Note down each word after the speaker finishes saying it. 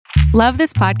Love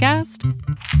this podcast?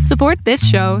 Support this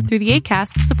show through the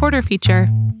Acast supporter feature.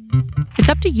 It's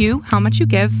up to you how much you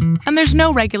give, and there's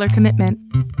no regular commitment.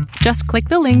 Just click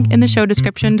the link in the show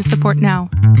description to support now.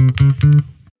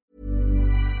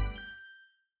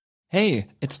 Hey,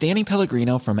 it's Danny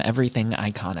Pellegrino from Everything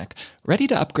Iconic. Ready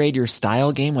to upgrade your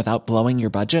style game without blowing your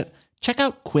budget? Check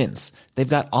out Quince. They've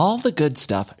got all the good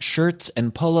stuff, shirts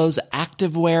and polos,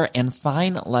 activewear, and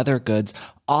fine leather goods,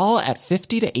 all at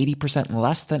 50 to 80%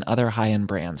 less than other high-end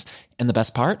brands. And the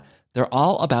best part? They're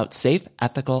all about safe,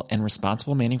 ethical, and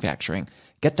responsible manufacturing.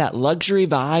 Get that luxury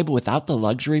vibe without the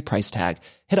luxury price tag.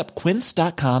 Hit up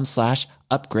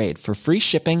quince.com/upgrade for free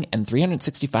shipping and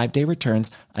 365-day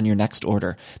returns on your next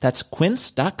order. That's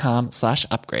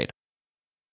quince.com/upgrade.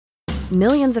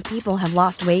 Millions of people have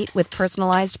lost weight with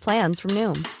personalized plans from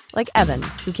Noom. Like Evan,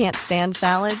 who can't stand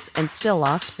salads and still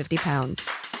lost 50 pounds.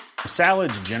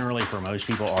 Salads generally for most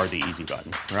people are the easy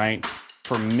button, right?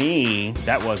 For me,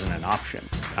 that wasn't an option.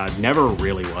 I never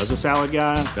really was a salad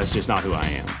guy. That's just not who I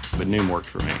am. But Noom worked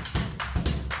for me.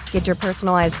 Get your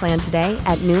personalized plan today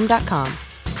at Noom.com.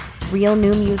 Real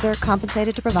Noom user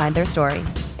compensated to provide their story.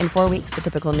 In 4 weeks, the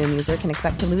typical Noom user can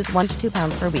expect to lose 1 to 2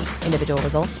 pounds per week. Individual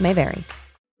results may vary.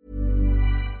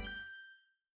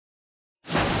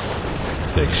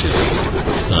 Fiction,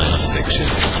 science fiction,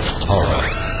 horror,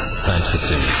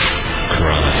 fantasy,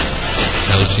 crime,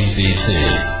 LGBT,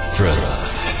 thriller.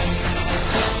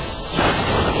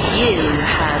 You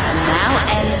have now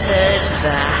entered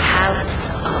the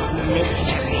House of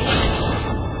Mystery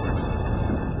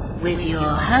with your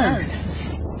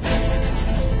hosts,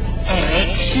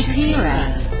 Eric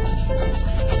Shapiro,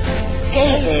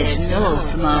 David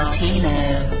North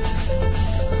Martino,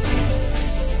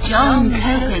 John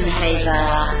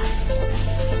Copenhaver,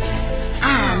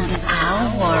 and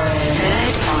Al Warren.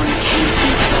 Heard on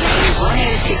KCW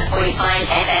 106.5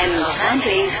 FM Los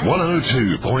Angeles,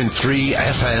 102.3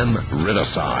 FM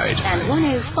Riverside, and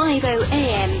 105.0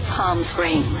 AM Palm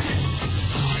Springs.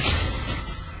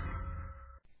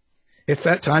 It's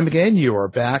that time again. You are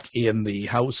back in the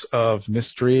House of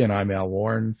Mystery, and I'm Al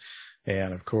Warren.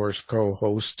 And, of course,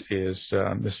 co-host is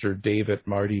Mr. David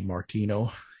Marty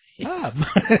Martino. I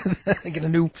get a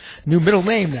new middle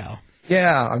name now.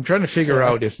 Yeah, I'm trying to figure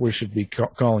out if we should be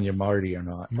calling you Marty or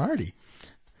not. Marty.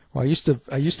 Well, I used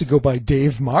to go by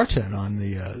Dave Martin on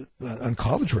the on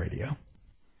college radio.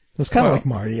 It's kind of like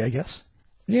Marty, I guess.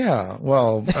 Yeah,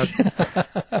 well,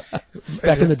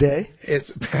 back in the day.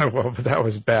 But that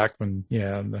was back when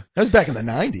that was back in the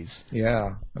 90s.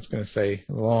 Yeah, I was going to say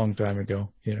a long time ago,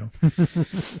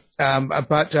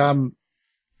 But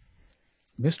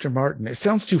Mr. Martin, it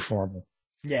sounds too formal.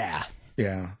 Yeah.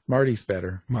 Yeah, Marty's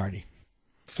better. Marty.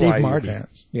 Fly Dave Marty.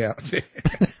 Pants. Yeah.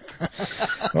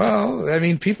 Well, I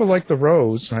mean, people like the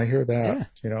Rose. I hear that.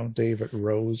 Yeah. David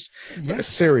Rose. Yes. A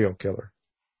serial killer.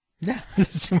 Yeah,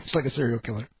 it's too much like a serial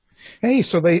killer. Hey,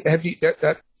 so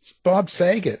that's Bob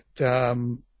Saget. So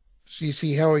you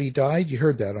see how he died? You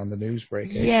heard that on the news break.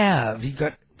 Eh? Yeah, he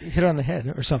got hit on the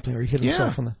head or something, or he hit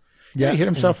himself on the... Yeah, he hit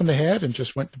himself in the head and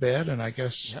just went to bed, and I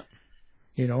guess,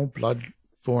 blood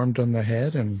formed on the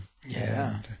head, and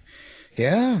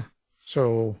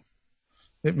so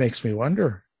it makes me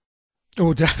wonder.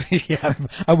 Oh, yeah,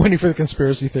 I'm waiting for the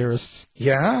conspiracy theorists.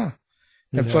 Yeah,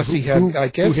 and plus he had, I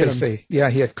guess they say, he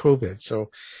had COVID, so,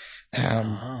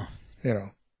 I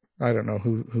don't know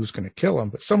who's going to kill him,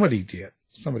 but somebody did.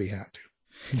 Somebody had to.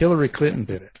 Hillary Clinton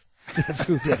did it. That's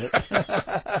who did it.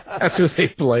 That's who they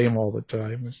blame all the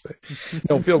time.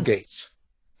 No, Bill Gates.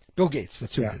 Bill Gates,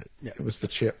 that's who did it. Yeah. It was the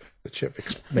chip. The chip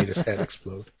made his head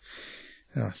explode.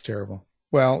 Oh, it's terrible.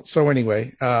 Well, so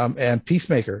anyway, and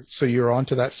Peacemaker. So you're on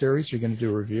to that series? You're going to do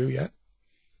a review yet?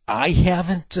 I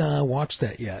haven't watched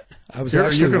that yet.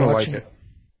 You're going to like it.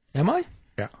 Am I?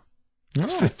 Yeah. Oh.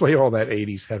 They play all that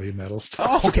 80s heavy metal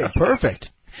stuff. Oh, okay,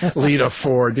 perfect. Lita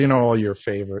Ford, all your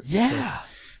favorites. Yeah.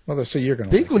 So you're going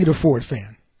to Big Lita Ford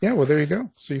fan. Yeah, well, there you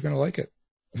go. So you're going to like it.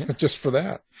 Yeah. Just for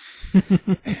that.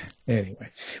 Anyway.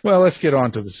 Well, let's get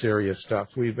on to the serious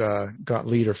stuff. We've got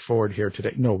Lita Ford here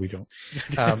today. No, we don't.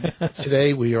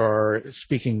 Today we are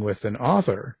speaking with an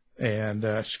author, and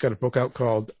she's got a book out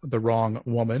called The Wrong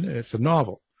Woman, and it's a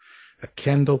novel, a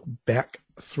Kendall Beck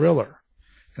thriller.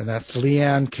 And that's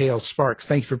Leanne Kale Sparks.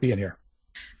 Thank you for being here.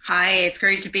 Hi, it's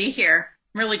great to be here.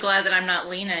 I'm really glad that I'm not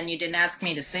Lena and you didn't ask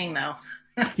me to sing, though.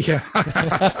 Yeah.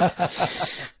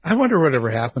 I wonder whatever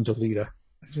happened to Lita.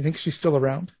 Do you think she's still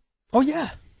around? Oh,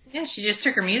 yeah. Yeah, she just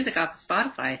took her music off of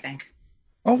Spotify, I think.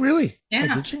 Oh, really? Yeah.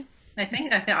 Oh, did she? I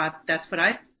think that's what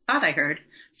I thought I heard.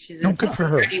 She's good for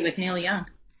her. With Neil Young.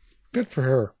 Good for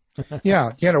her.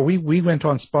 Yeah, we went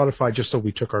on Spotify just so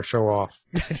we took our show off.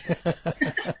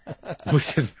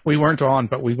 we weren't on,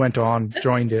 but we went on,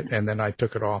 joined it, and then I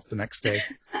took it off the next day.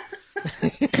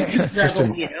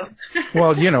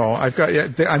 Well,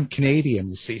 I'm Canadian,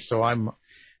 you see, so I'm,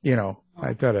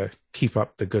 I've got to keep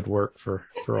up the good work for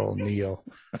old Neil.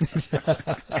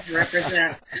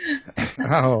 Represent.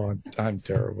 Oh, I'm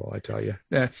terrible, I tell you.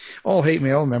 All hate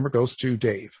mail, remember, goes to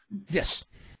Dave. Yes.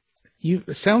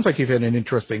 It sounds like you've had an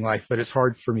interesting life, but it's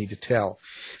hard for me to tell.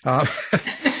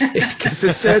 Because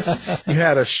it says you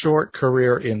had a short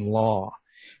career in law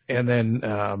and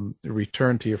then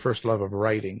returned to your first love of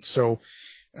writing. So,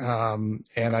 and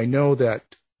I know that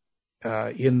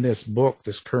in this book,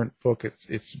 this current book,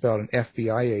 it's about an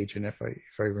FBI agent, if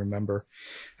I remember.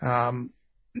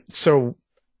 So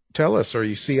tell us, are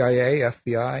you CIA,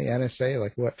 FBI, NSA,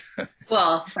 like what?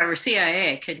 Well, if I were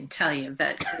CIA, I couldn't tell you,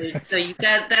 but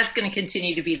that's going to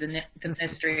continue to be the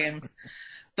mystery.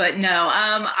 But no,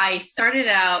 I started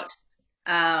out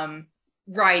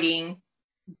writing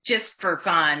just for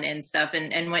fun and stuff,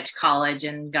 and went to college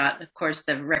and got, of course,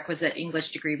 the requisite English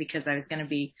degree because I was going to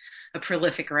be a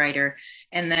prolific writer.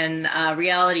 And then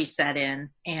reality set in,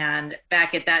 and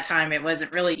back at that time, it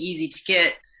wasn't really easy to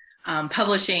get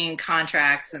publishing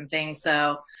contracts and things.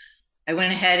 So I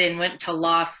went ahead and went to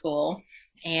law school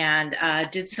and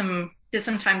did some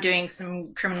time doing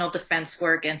some criminal defense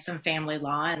work and some family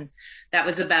law, and that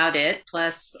was about it.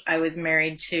 Plus, I was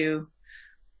married to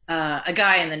a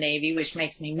guy in the Navy, which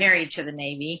makes me married to the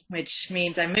Navy, which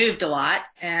means I moved a lot,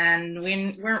 and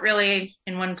we weren't really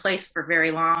in one place for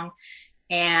very long.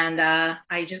 And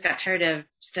I just got tired of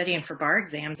studying for bar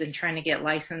exams and trying to get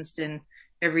licensed in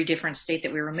every different state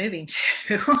that we were moving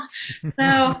to.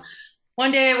 So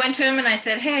one day I went to him and I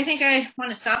said, hey, I think I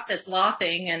want to stop this law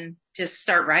thing and just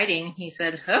start writing. He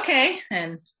said, okay.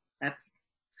 And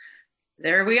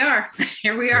there we are.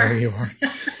 Here we are. There you are.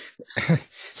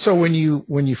 So when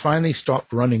you finally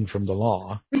stopped running from the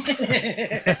law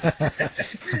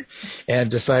and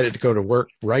decided to go to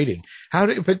work writing,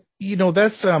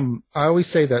 that's, I always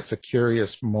say that's a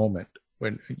curious moment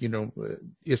when,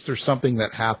 is there something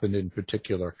that happened in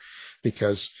particular?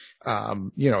 Because,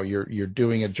 you're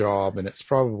doing a job and it's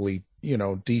probably,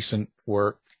 decent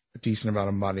work, a decent amount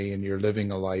of money, and you're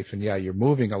living a life, and yeah, you're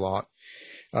moving a lot.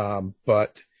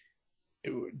 But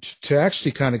to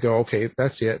actually kind of go, okay,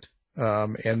 that's it.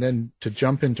 And then to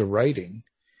jump into writing,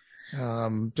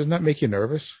 doesn't that make you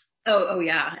nervous? Oh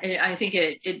yeah. I think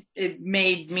it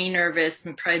made me nervous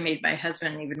and probably made my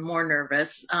husband even more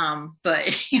nervous. But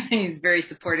he's very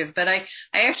supportive. But I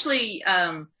actually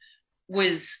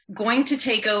was going to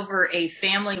take over a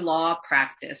family law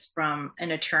practice from an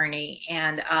attorney,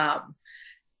 and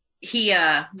he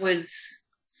was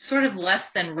sort of less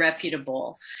than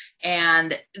reputable,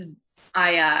 and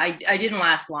I didn't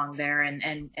last long there,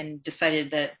 and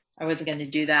decided that I wasn't going to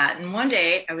do that. And one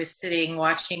day I was sitting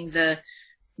watching the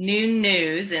noon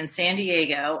news in San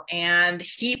Diego, and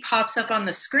he pops up on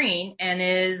the screen and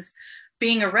is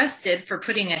being arrested for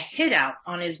putting a hit out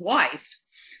on his wife.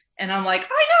 And I'm like,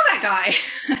 I know that guy.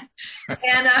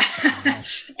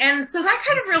 And so that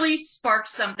kind of really sparked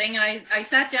something. And I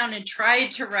sat down and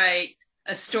tried to write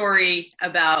a story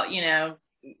about,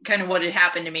 kind of what had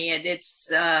happened to me.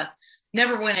 It's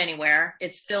never went anywhere.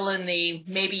 It's still in the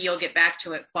maybe you'll get back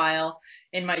to it file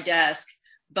in my desk.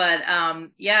 But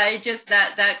it just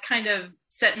that kind of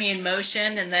set me in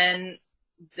motion. And then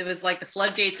it was like the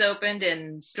floodgates opened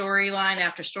and storyline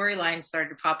after storyline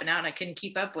started popping out, and I couldn't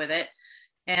keep up with it.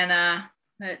 And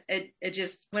it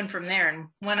just went from there. And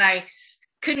when I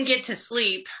couldn't get to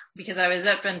sleep because I was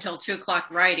up until 2:00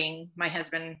 writing, my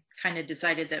husband kind of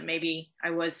decided that maybe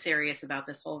I was serious about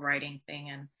this whole writing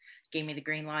thing and gave me the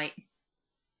green light.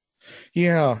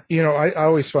 Yeah. I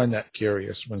always find that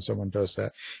curious when someone does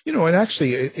that, and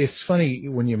actually it's funny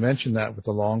when you mention that with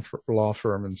the law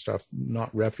firm and stuff,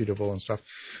 not reputable and stuff.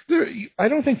 I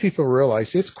don't think people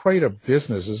realize it's quite a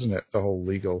business, isn't it? The whole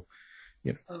legal,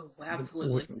 Oh,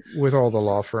 absolutely. With all the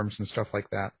law firms and stuff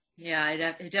like that. Yeah,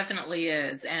 it definitely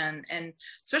is. And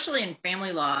especially in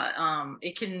family law,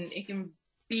 it can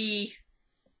be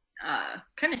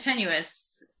kind of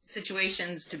tenuous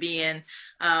situations to be in.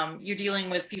 You're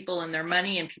dealing with people and their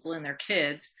money and people and their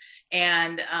kids.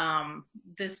 And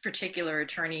this particular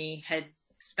attorney had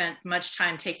spent much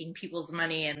time taking people's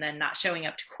money and then not showing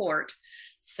up to court.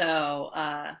 So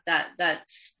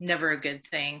that's never a good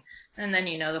thing. And then,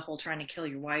 the whole trying to kill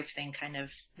your wife thing kind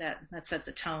of that sets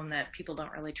a tone that people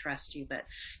don't really trust you. But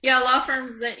yeah, law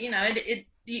firms that,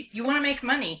 you want to make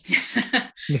money.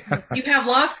 Yeah. You have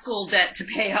law school debt to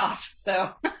pay off.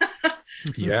 So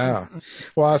yeah.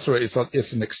 Well, that's right.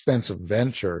 It's an expensive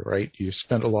venture, right? You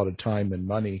spent a lot of time and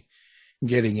money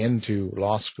getting into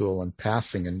law school and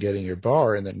passing and getting your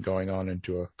bar and then going on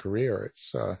into a career.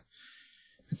 It's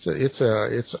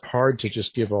hard to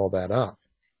just give all that up.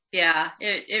 Yeah,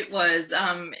 it was.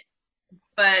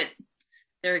 But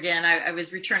there again, I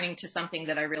was returning to something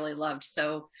that I really loved.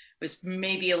 So it was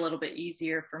maybe a little bit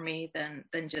easier for me than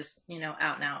just,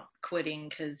 out and out quitting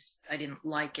because I didn't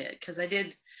like it. Because I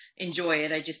did enjoy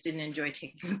it. I just didn't enjoy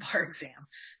taking the bar exam.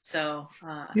 So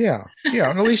yeah.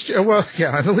 And at least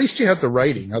you had the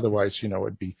writing. Otherwise,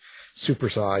 it'd be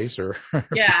supersized or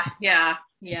yeah.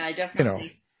 I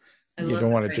definitely. You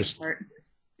don't want to just part.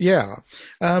 Yeah.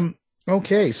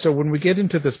 Okay, so when we get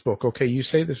into this book, okay, you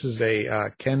say this is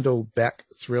a Kendall Beck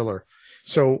thriller.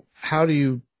 So how do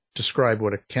you describe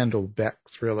what a Kendall Beck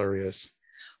thriller is?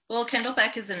 Well, Kendall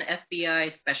Beck is an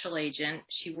FBI special agent.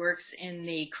 She works in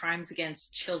the Crimes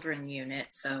Against Children unit.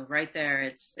 So right there,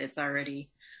 it's already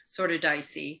sort of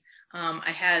dicey.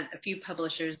 I had a few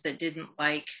publishers that didn't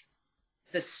like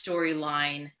the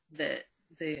storyline that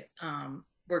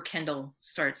where Kendall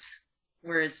starts,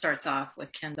 where it starts off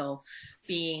with Kendall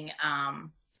being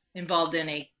involved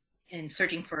in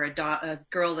searching for a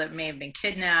girl that may have been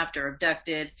kidnapped or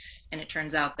abducted, and it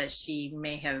turns out that she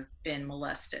may have been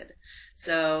molested.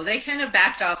 So they kind of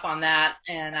backed off on that,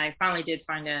 and I finally did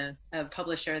find a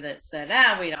publisher that said,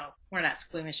 we're not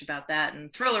squeamish about that,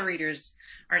 and thriller readers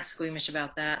aren't squeamish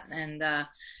about that. And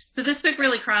so this book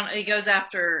really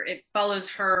it follows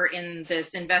her in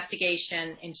this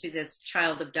investigation into this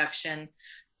child abduction.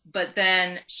 But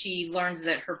then she learns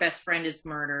that her best friend is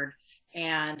murdered,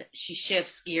 and she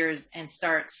shifts gears and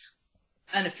starts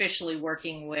unofficially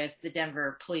working with the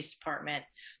Denver Police Department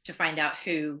to find out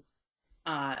who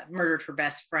murdered her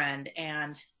best friend.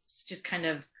 And it's just kind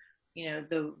of,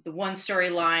 the one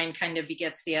storyline kind of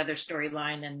begets the other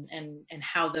storyline, and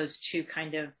how those two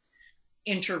kind of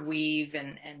interweave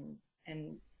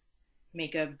and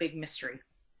make a big mystery.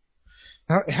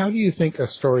 How do you think a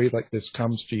story like this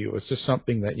comes to you? Is this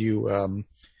something that you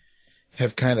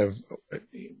have kind of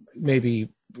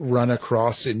maybe run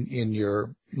across in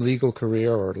your legal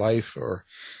career or life, or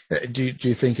do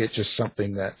you think it's just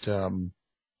something that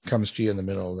comes to you in the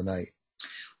middle of the night?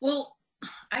 Well,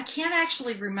 I can't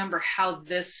actually remember how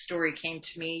this story came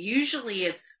to me. Usually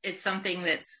it's something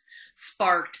that's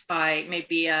sparked by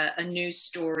maybe a news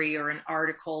story or an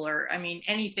article, or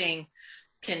anything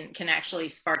can actually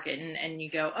spark it, and you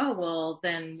go, oh, well,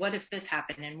 then what if this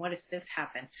happened, and what if this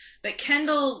happened? But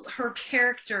Kendall, her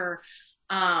character,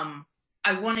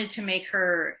 I wanted to make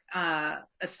her a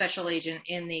special agent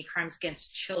in the Crimes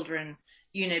Against Children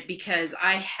unit because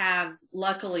I have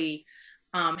luckily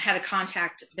had a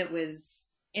contact that was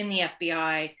in the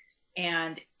FBI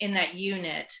and in that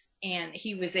unit, and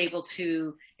he was able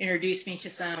to introduce me to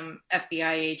some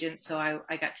FBI agents, so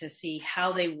I got to see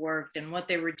how they worked and what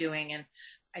they were doing. And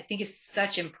I think it's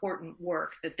such important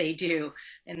work that they do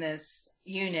in this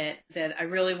unit that I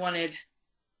really wanted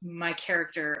my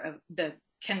character, the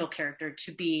Kendall character,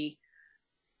 to be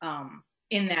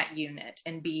in that unit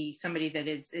and be somebody that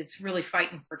is really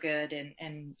fighting for good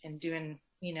and doing,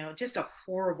 just a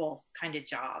horrible kind of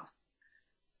job.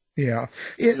 Yeah.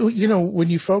 When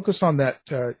you focus on that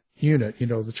unit,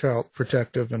 the child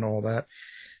protective and all that,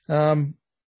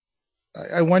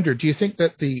 I wonder, do you think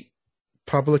that the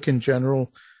public in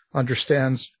general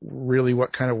understands really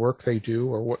what kind of work they do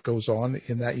or what goes on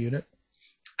in that unit?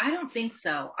 I don't think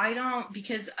so.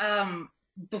 Because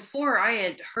before I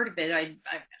had heard of it,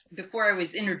 before I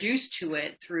was introduced to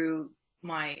it through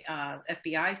my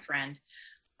FBI friend,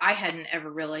 I hadn't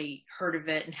ever really heard of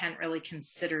it and hadn't really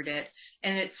considered it.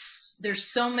 And there's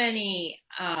so many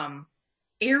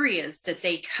areas that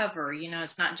they cover.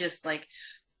 It's not just like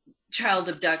child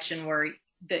abduction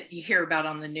that you hear about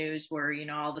on the news where,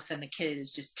 all of a sudden a kid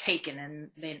is just taken and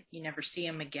then you never see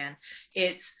him again.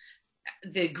 It's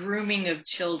the grooming of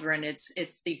children.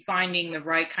 It's the finding the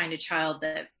right kind of child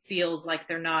that feels like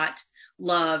they're not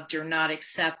loved or not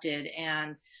accepted.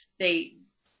 And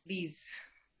these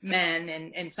men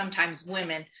and sometimes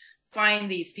women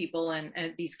find these people and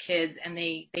these kids, and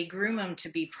they groom them to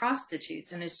be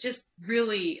prostitutes. And it's just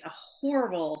really a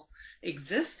horrible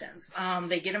existence.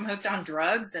 They get them hooked on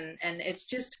drugs, and it's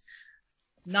just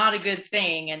not a good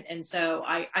thing. And so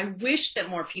I wish that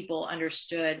more people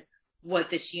understood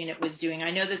what this unit was doing. I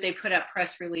know that they put out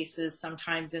press releases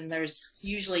sometimes, and there's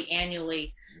usually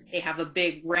annually they have a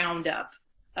big roundup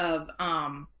of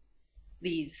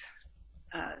these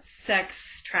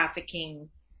sex trafficking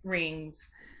rings.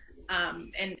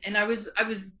 And I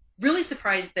was really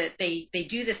surprised that they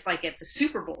do this like at the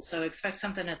Super Bowl. So expect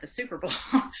something at the Super Bowl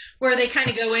where they kind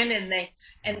of go in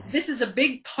and this is a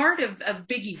big part of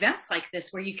big events like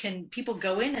this, where people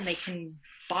go in and they can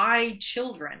buy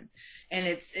children. And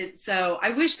it's so I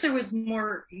wish there was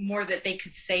more that they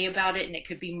could say about it, and it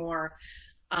could be more,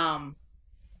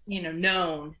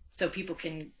 known, so people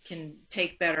can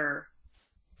take better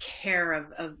care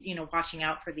of watching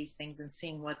out for these things and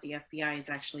seeing what the FBI is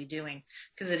actually doing,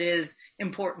 because it is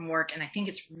important work, and I think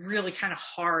it's really kind of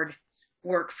hard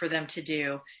work for them to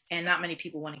do, and not many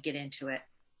people want to get into it.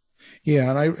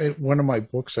 Yeah, and one of my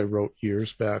books I wrote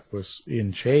years back was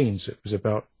In Chains. It was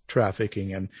about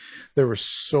trafficking, and there were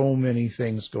so many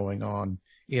things going on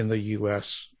in the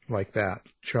U.S. like that,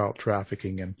 child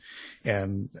trafficking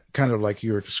and kind of like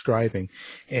you were describing.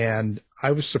 And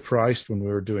I was surprised when we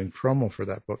were doing promo for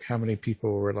that book, how many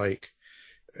people were like,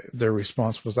 their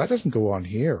response was, that doesn't go on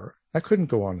here. That couldn't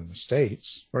go on in the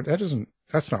States, or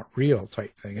that's not real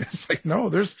type thing. And it's like, no,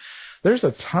 there's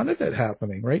a ton of it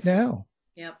happening right now.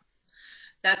 Yep.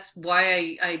 That's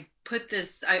why I put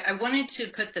this, I wanted to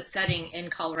put the setting in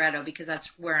Colorado because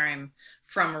that's where I'm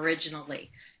from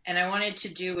originally. And I wanted to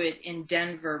do it in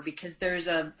Denver because there's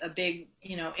a big,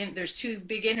 there's two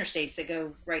big interstates that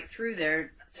go right through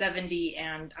there, 70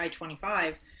 and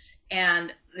I-25.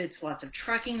 And it's lots of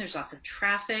trucking, there's lots of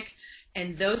traffic.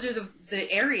 And those are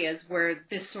the areas where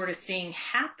this sort of thing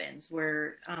happens,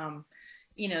 where,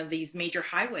 these major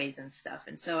highways and stuff.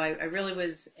 And so I really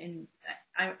was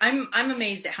I'm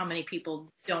amazed at how many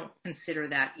people don't consider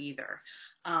that either.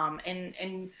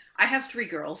 And I have 3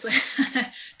 girls.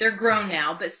 They're grown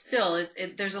now, but still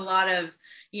there's a lot of,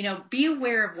 be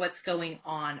aware of what's going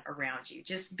on around you.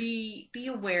 Just be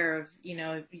aware of, you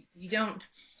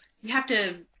have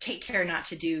to take care not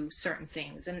to do certain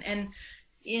things. And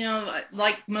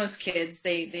like most kids,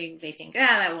 they think,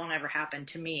 that won't ever happen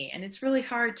to me. And it's really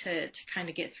hard to kind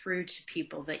of get through to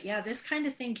people that, this kind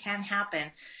of thing can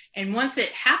happen. And once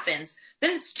it happens,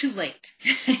 then it's too late.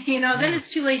 Then it's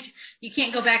too late. You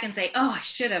can't go back and say, oh, I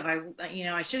should have,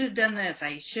 I should have done this.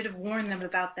 I should have warned them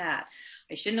about that.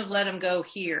 I shouldn't have let them go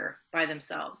here by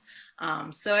themselves.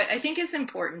 So I think it's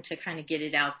important to kind of get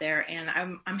it out there.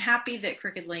 And I'm happy that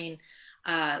Crooked Lane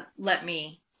let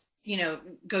me,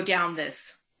 go down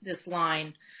this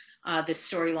line, this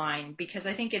storyline, because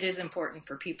I think it is important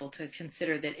for people to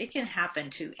consider that it can happen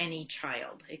to any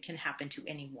child. It can happen to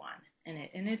anyone. And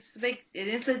it's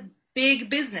a big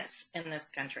business in this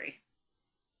country.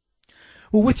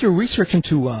 Well, with your research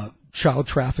into child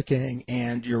trafficking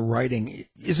and your writing,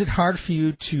 is it hard for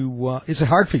you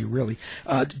really?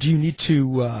 Do you need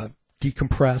to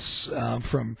decompress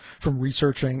from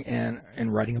researching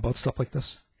and writing about stuff like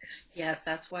this? Yes,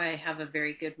 that's why I have a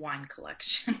very good wine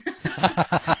collection.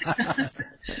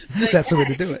 That's the way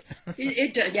to do it.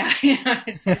 It does, yeah.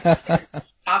 It's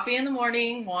coffee in the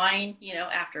morning, wine,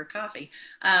 after coffee.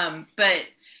 But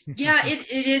yeah,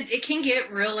 it can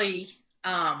get really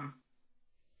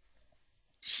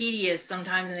tedious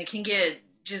sometimes, and it can get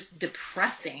just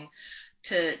depressing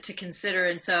to consider.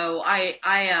 And so I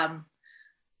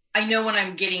know when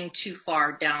I'm getting too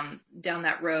far down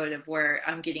that road of where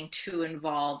I'm getting too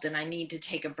involved and I need to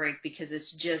take a break because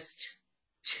it's just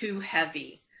too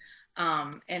heavy.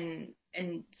 And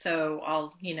so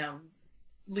I'll,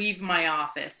 leave my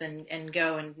office and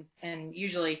go and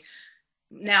usually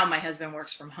now my husband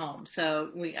works from home, so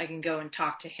I can go and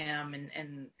talk to him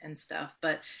and stuff.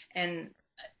 But, and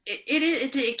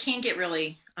it can get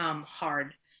really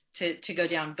hard to go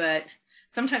down, but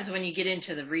sometimes when you get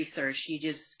into the research, you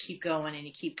just keep going and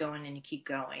you keep going and you keep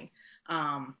going.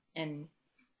 And,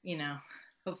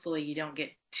 hopefully you don't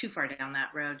get too far down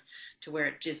that road to where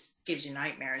it just gives you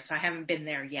nightmares. I haven't been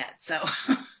there yet, so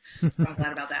I'm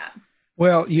glad about that.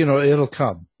 Well, it'll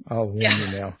come. I'll warn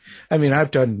you now. I mean,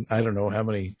 I've done, I don't know how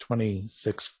many,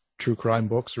 26 true crime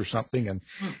books or something.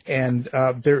 And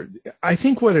I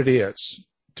think what it is,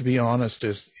 to be honest,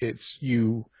 is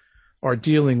you are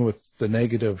dealing with the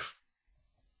negative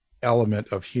element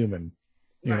of human,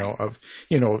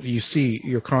 you see,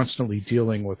 you're constantly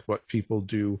dealing with what people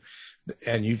do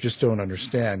and you just don't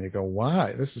understand. You go,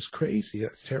 why? This is crazy.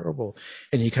 That's terrible.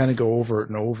 And you kind of go over it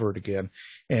and over it again.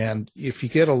 And if you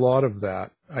get a lot of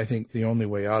that, I think the only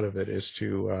way out of it is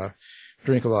to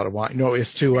drink a lot of wine. No,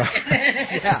 is to,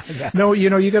 no,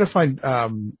 you got to find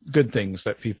good things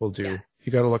that people do. Yeah.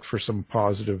 You got to look for some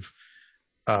positive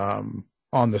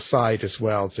on the side as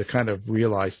well to kind of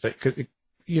realize that,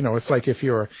 it's like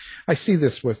I see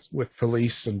this with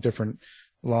police and different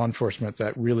law enforcement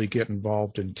that really get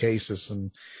involved in cases and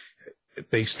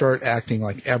they start acting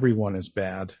like everyone is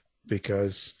bad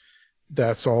because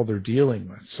that's all they're dealing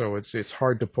with. So it's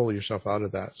hard to pull yourself out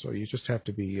of that. So you just have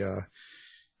to be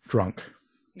drunk.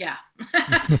 Yeah.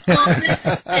 Well,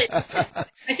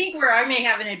 I think where I may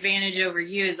have an advantage over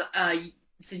you is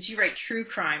since you write true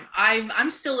crime, I'm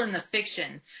still in the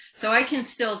fiction, so I can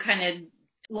still kind of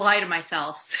lie to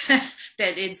myself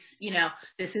that it's,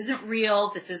 this isn't real.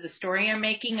 This is a story I'm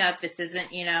making up. This isn't,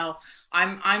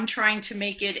 I'm trying to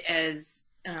make it as,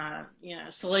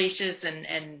 salacious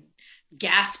and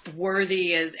gasp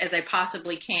worthy as I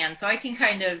possibly can. So I can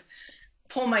kind of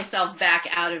pull myself back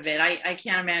out of it. I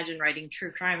can't imagine writing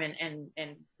true crime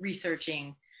and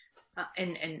researching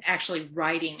and actually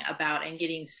writing about and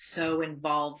getting so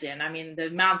involved in. I mean, the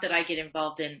amount that I get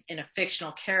involved in a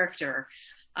fictional character,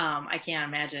 I can't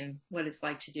imagine what it's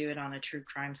like to do it on a true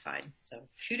crime side. So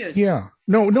kudos. Yeah.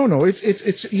 No.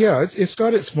 It's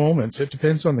got its moments. It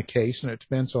depends on the case, and it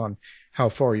depends on how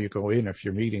far you go in. If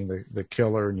you're meeting the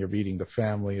killer and you're meeting the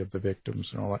family of the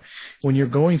victims and all that, when you're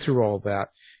going through all that,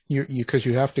 because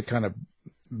you have to kind of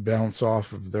bounce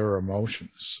off of their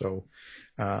emotions. So,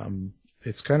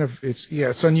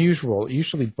 it's unusual. It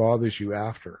usually bothers you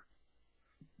after.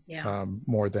 Yeah.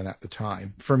 More than at the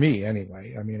time. For me,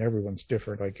 anyway. I mean, everyone's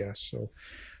different, I guess. So,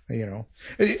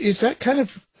 is that kind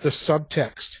of the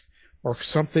subtext or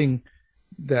something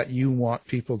that you want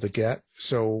people to get?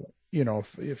 So,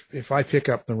 if I pick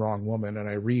up The Wrong Woman and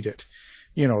I read it,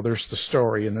 there's the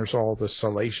story and there's all the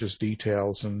salacious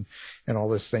details and all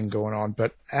this thing going on.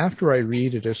 But after I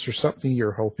read it, is there something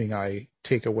you're hoping I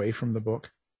take away from the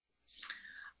book?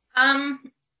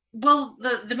 Well,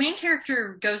 the main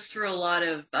character goes through a lot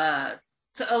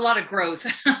of growth,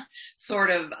 sort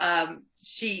of.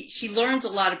 She learns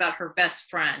a lot about her best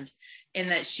friend, in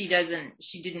that she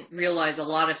didn't realize a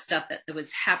lot of stuff that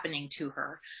was happening to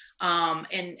her.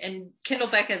 And Kendall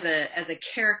Beck as a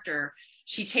character,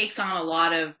 she takes on a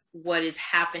lot of what is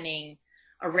happening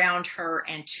around her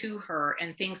and to her,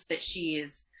 and thinks that she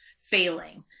is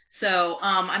failing. So,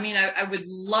 I would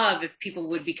love if people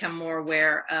would become more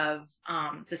aware of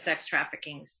the sex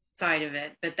trafficking side of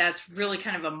it, but that's really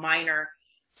kind of a minor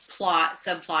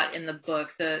subplot in the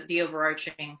book. The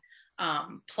overarching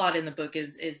plot in the book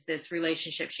is this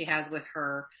relationship she has with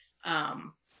her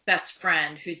best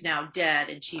friend, who's now dead,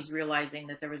 and she's realizing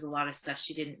that there was a lot of stuff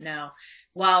she didn't know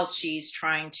while she's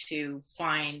trying to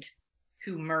find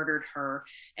who murdered her.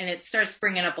 And it starts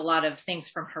bringing up a lot of things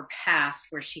from her past,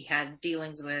 where she had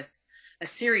dealings with a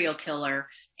serial killer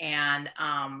and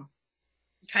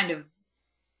kind of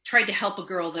tried to help a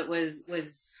girl that was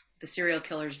the serial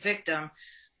killer's victim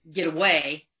get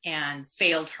away, and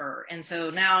failed her. And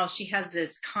so now she has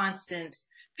this constant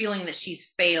feeling that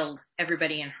she's failed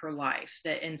everybody in her life,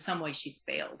 that in some way she's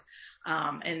failed.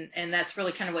 And that's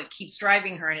really kind of what keeps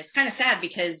driving her. And it's kind of sad,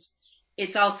 because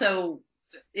it's also,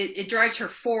 it drives her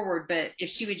forward, but if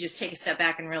she would just take a step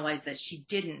back and realize that she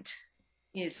didn't,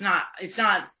 it's not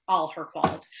all her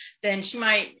fault, then she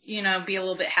might, be a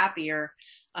little bit happier,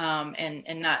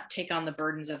 and not take on the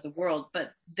burdens of the world.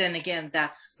 But then again,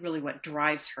 that's really what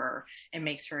drives her and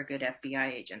makes her a good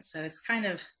FBI agent. So it's kind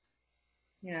of,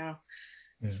 Yeah.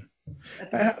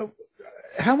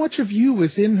 How much of you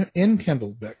is in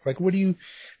Kendall Beck? Like, what do you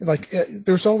like?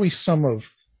 There's always some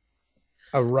of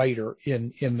a writer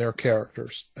in their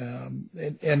characters,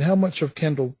 and how much of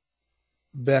Kendall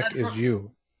Beck is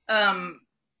you?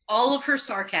 All of her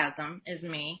sarcasm is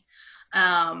me.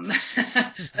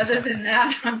 Other than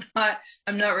that,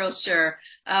 I'm not real sure.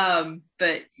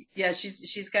 But yeah,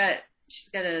 she's got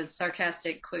a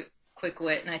sarcastic, quick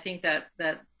wit, and I think that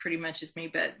pretty much is me.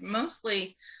 But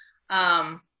mostly,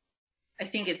 I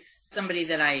think it's somebody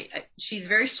that she's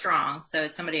very strong, so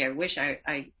it's somebody I wish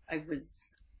I was.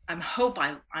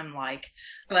 I'm like,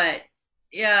 but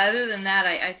yeah, other than that,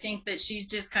 I think that she's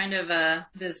just kind of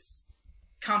this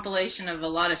compilation of a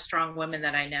lot of strong women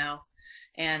that I know.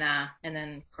 And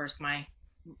then of course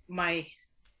my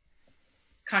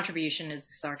contribution is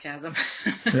the sarcasm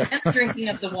and drinking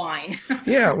of the wine.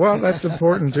 Yeah. Well, that's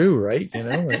important too, right?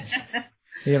 It's,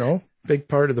 big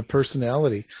part of the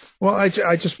personality. Well,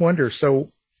 I just wonder,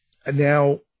 so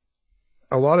now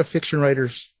a lot of fiction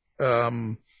writers,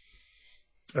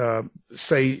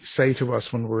 say to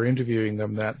us when we're interviewing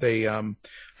them that they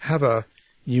have a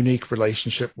unique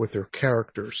relationship with their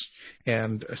characters,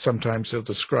 and sometimes they'll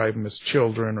describe them as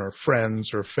children or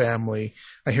friends or family.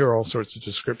 I hear all sorts of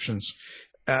descriptions.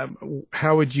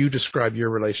 How would you describe your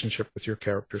relationship with your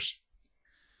characters?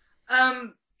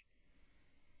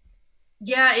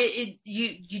 Yeah,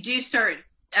 you do start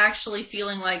actually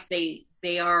feeling like they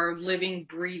are living,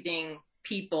 breathing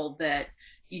people that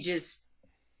you just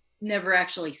never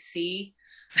actually see.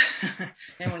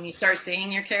 And when you start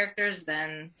seeing your characters,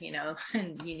 then, you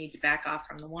need to back off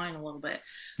from the wine a little bit.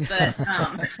 But,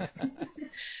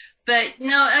 but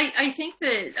no, I think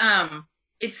that,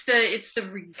 it's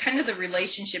the kind of the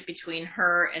relationship between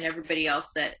her and everybody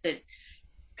else that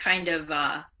kind of,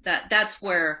 that's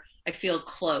where I feel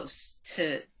close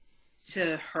to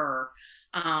her,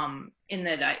 in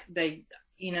that the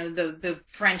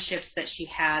friendships that she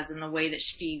has and the way that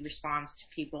she responds to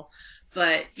people.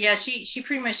 But yeah, she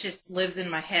pretty much just lives in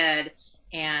my head.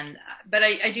 But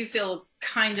I do feel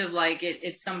kind of like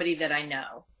it's somebody that I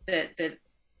know that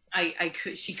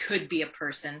she could be a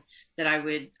person that I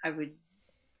would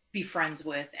be friends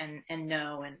with and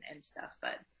know and stuff.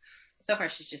 But so far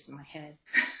she's just in my head.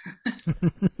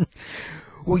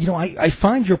 Well, I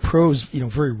find your prose,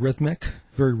 very rhythmic,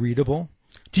 very readable.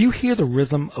 Do you hear the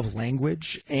rhythm of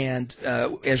language and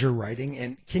as you're writing?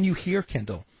 And can you hear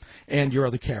Kendall and your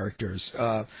other characters?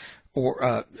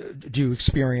 Or do you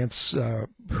experience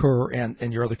her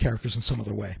and your other characters in some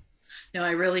other way? No,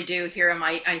 I really do hear them.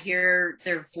 I hear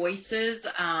their voices.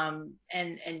 And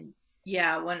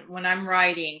yeah, when I'm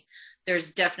writing,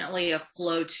 there's definitely a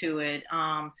flow to it.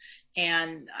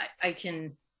 And I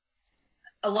can,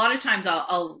 a lot of times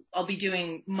I'll be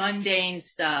doing mundane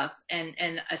stuff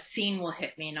and a scene will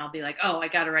hit me and I'll be like, oh, I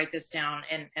got to write this down.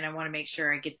 And I want to make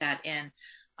sure I get that in.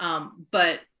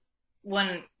 But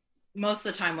most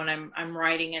of the time when I'm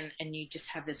writing and you just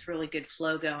have this really good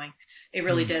flow going, it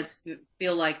really does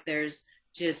feel like there's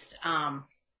just,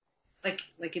 like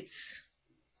it's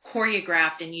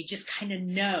choreographed and you just kind of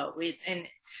know it. And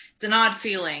it's an odd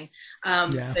feeling.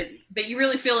 But you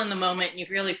really feel in the moment and you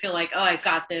really feel like, oh, I've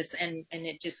got this. And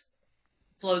it just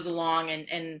flows along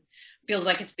and feels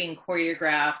like it's being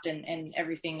choreographed and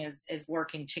everything is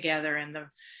working together and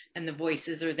the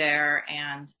voices are there.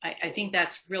 And I think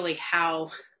that's really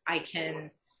how I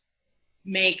can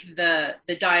make the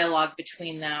dialogue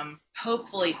between them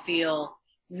hopefully feel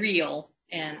real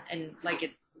and like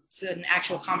it's an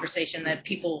actual conversation that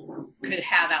people could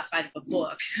have outside of a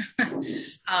book.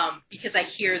 Because I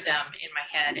hear them in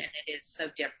my head and it is so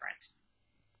different.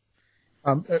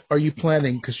 Are you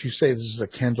planning, because you say this is a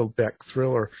Kendall Beck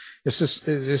thriller, is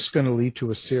this going to lead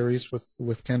to a series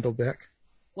with Kendall Beck?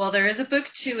 Well, there is a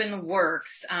book 2 in the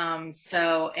works. And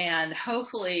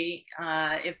hopefully,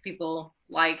 if people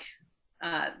like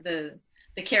the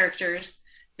characters,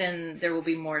 then there will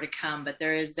be more to come. But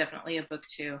there is definitely a book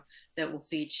 2 that will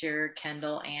feature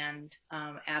Kendall and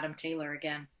Adam Taylor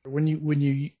again. When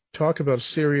you talk about a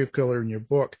serial killer in your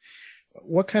book,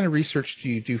 what kind of research do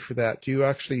you do for that? Do you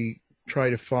actually try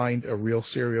to find a real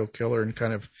serial killer and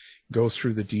kind of go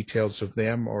through the details of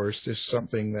them, or is this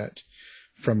something that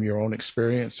from your own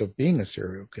experience of being a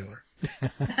serial killer?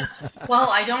 Well,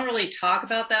 I don't really talk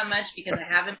about that much because I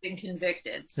haven't been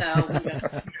convicted. So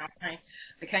I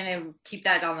kind of keep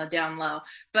that on the down low.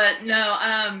 But no,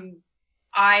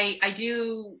 I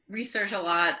do research a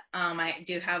lot. I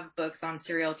do have books on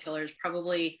serial killers.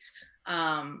 Probably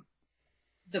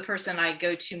the person I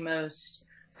go to most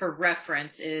for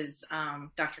reference is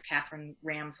Dr. Catherine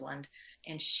Ramsland.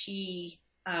 And she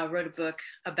wrote a book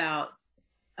about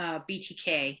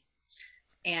BTK,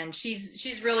 and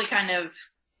she's really kind of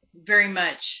very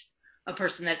much a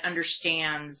person that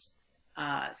understands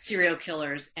serial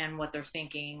killers and what they're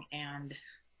thinking and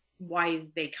why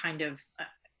they kind of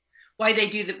why they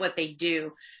do what they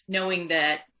do, knowing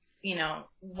that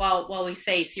while we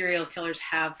say serial killers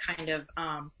have kind of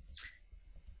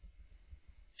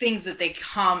things that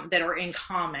that are in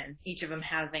common, each of them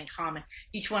has in common.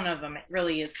 Each one of them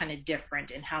really is kind of different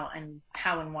in how and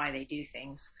why they do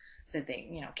things that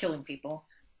they, killing people.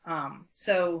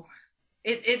 So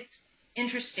it's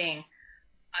interesting.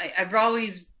 I've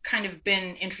always kind of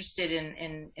been interested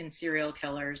in serial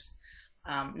killers.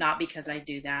 Not because I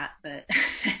do that, but,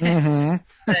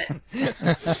 but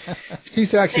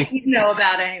he's actually you know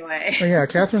about anyway. Oh, yeah,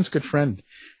 Catherine's a good friend.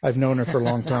 I've known her for a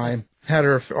long time. Had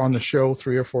her on the show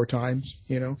 3 or 4 times,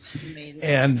 She's amazing.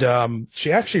 And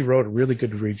she actually wrote a really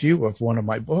good review of one of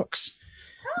my books.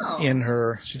 Oh.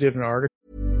 She did an article.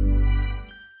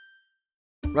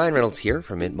 Ryan Reynolds here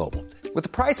from Mint Mobile. With the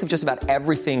price of just about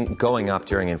everything going up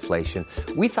during inflation,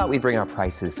 we thought we'd bring our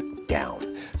prices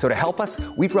down. So to help us,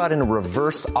 we brought in a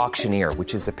reverse auctioneer,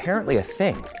 which is apparently a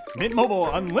thing. Mint Mobile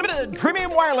Unlimited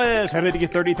Premium Wireless. How to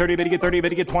get 30, 30, bit to get 30, bit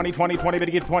to get 20, 20, 20, bit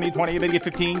to get 20, 20, bit to get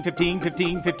 15, 15,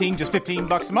 15, 15, just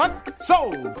 $15 a month?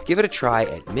 Sold! Give it a try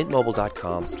at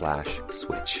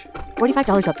mintmobile.com/switch.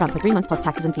 $45 up front for 3 months plus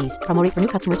taxes and fees. Promo rate for new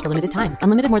customers for limited time.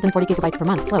 Unlimited more than 40 gigabytes per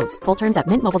month. Slows full terms at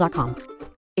mintmobile.com.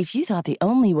 If you thought the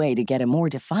only way to get a more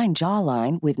defined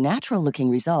jawline with natural-looking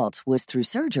results was through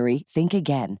surgery, think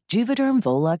again. Juvederm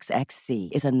Volux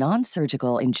XC is a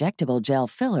non-surgical injectable gel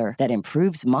filler that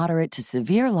improves moderate to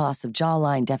severe loss of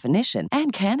jawline definition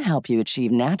and can help you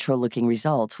achieve natural-looking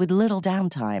results with little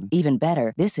downtime. Even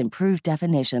better, this improved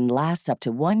definition lasts up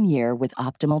to 1 year with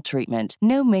optimal treatment.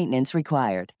 No maintenance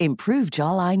required. Improve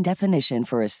jawline definition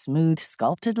for a smooth,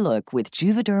 sculpted look with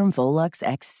Juvederm Volux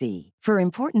XC. For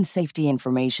important safety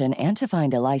information and to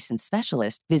find a licensed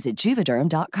specialist, visit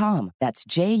Juvederm.com. That's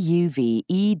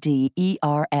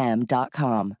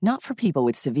JUVEDERM.com. Not for people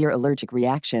with severe allergic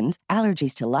reactions,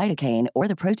 allergies to lidocaine, or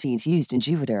the proteins used in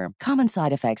Juvederm. Common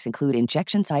side effects include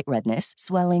injection site redness,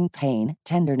 swelling, pain,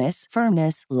 tenderness,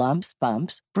 firmness, lumps,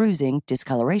 bumps, bruising,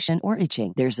 discoloration, or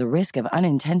itching. There's a risk of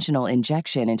unintentional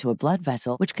injection into a blood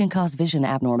vessel, which can cause vision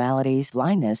abnormalities,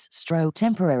 blindness, stroke,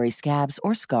 temporary scabs,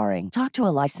 or scarring. Talk to a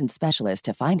licensed specialist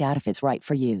to find out if it's right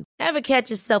for you. Ever catch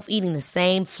yourself eating the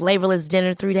same flavorless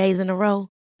dinner 3 days in a row?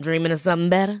 Dreaming of something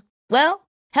better? Well,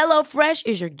 HelloFresh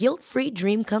is your guilt-free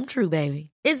dream come true, baby.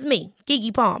 It's me,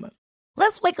 Keke Palmer.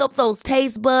 Let's wake up those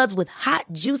taste buds with hot,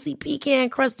 juicy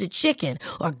pecan-crusted chicken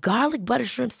or garlic butter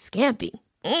shrimp scampi.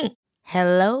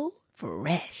 Hello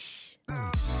Fresh.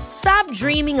 Stop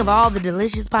dreaming of all the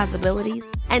delicious possibilities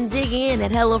and dig in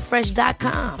at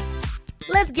HelloFresh.com.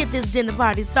 Let's get this dinner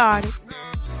party started.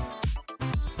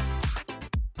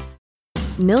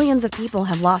 Millions of people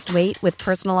have lost weight with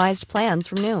personalized plans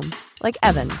from Noom. Like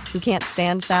Evan, who can't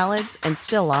stand salads and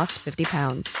still lost 50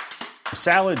 pounds.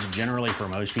 Salads generally for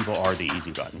most people are the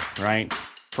easy button, right?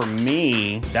 For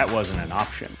me, that wasn't an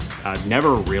option. I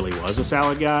never really was a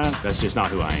salad guy. That's just not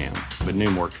who I am. But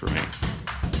Noom worked for me.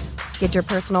 Get your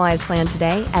personalized plan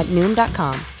today at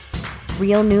Noom.com.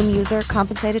 Real Noom user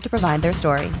compensated to provide their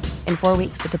story. In 4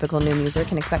 weeks, the typical Noom user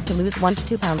can expect to lose 1 to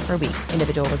 2 pounds per week.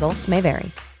 Individual results may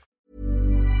vary.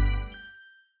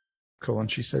 And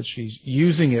she said she's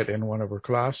using it in one of her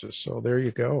classes. So there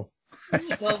you go.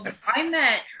 Well, I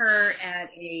met her at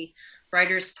a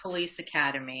Writers Police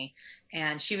Academy,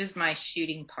 and she was my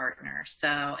shooting partner. So,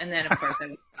 and then of course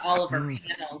all of her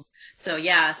panels. So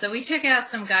yeah, so we took out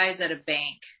some guys at a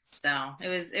bank. So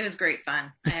it was great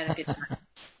fun. I had a good time.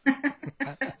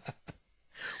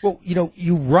 Well,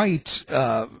 you write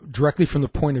directly from the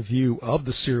point of view of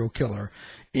the serial killer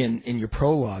in your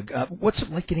prologue. What's it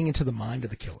like getting into the mind of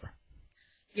the killer?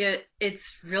 Yeah,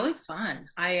 it's really fun.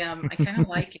 I kind of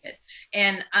like it.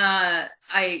 And I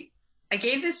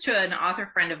gave this to an author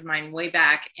friend of mine way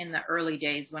back in the early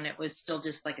days when it was still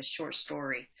just like a short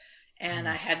story. And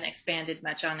I hadn't expanded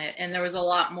much on it. And there was a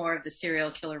lot more of the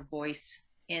serial killer voice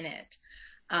in it.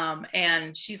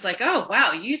 And she's like, "Oh,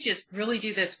 wow, you just really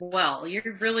do this well.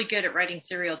 You're really good at writing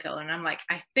serial killer." And I'm like,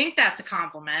 "I think that's a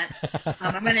compliment.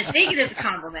 I'm going to take it as a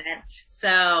compliment."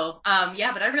 So,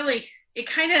 yeah, but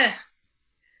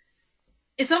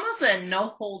it's almost a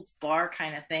no holds bar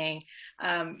kind of thing.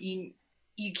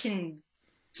 You can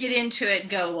get into it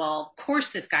and go, well, of course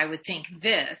this guy would think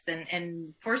this, and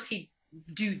of course he'd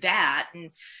do that. And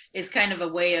it's kind of a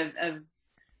way of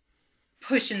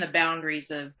pushing the boundaries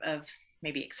of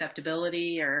maybe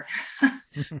acceptability or,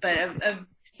 but of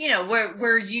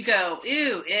where you go,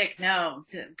 ew, ick, no,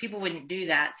 people wouldn't do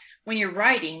that. When you're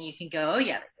writing, you can go, oh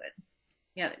yeah, they would.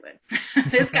 Yeah, they would.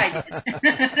 This guy did.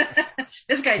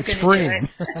 This guy's going to do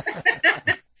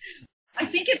it. I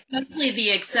think it's mostly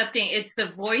the accepting. It's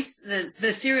the voice,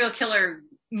 the serial killer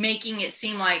making it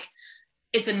seem like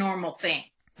it's a normal thing.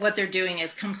 What they're doing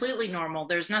is completely normal.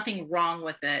 There's nothing wrong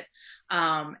with it.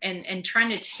 And trying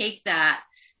to take that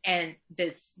and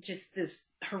this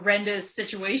horrendous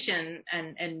situation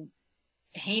and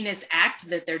heinous act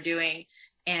that they're doing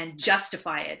and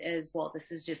justify it as, well,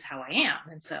 this is just how I am.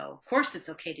 And so of course it's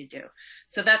okay to do.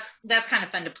 So that's kind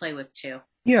of fun to play with too.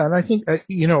 Yeah. And I think,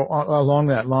 along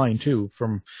that line too,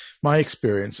 from my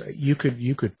experience, you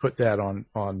could put that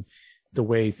on the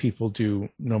way people do,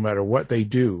 no matter what they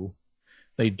do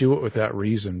it with that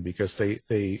reason, because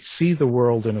they see the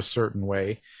world in a certain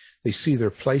way. They see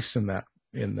their place in a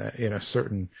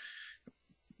certain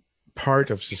part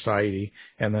of society,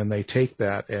 and then they take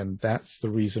that, and that's the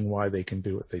reason why they can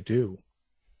do what they do.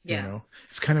 Yeah.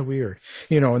 It's kind of weird,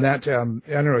 and that, I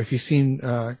don't know if you've seen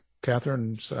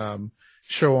Catherine's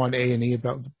show on A&E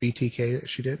about the BTK that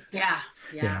she did. Yeah.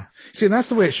 See, and that's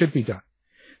the way it should be done.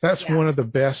 That's one of the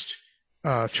best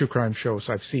true crime shows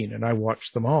I've seen, and I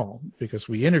watch them all because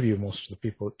we interview most of the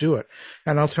people that do it.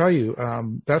 And I'll tell you,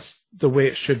 that's the way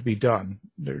it should be done.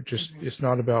 They're just, it's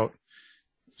not about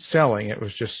selling. It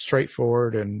was just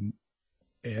straightforward, and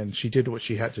she did what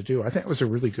she had to do. I think it was a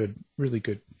really good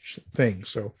thing.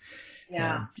 So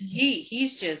yeah,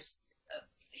 he's just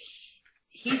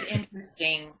he's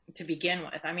interesting to begin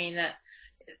with. I mean,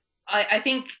 I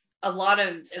think a lot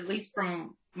of, at least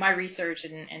from my research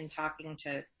and talking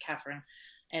to Catherine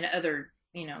and other,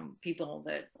 people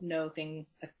that know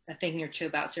a thing or two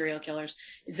about serial killers,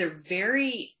 is they're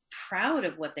very proud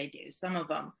of what they do. Some of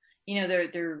them,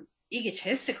 they're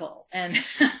egotistical and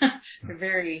they're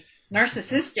very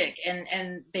narcissistic,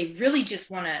 and they really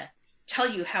just want to tell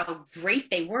you how great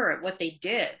they were at what they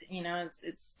did.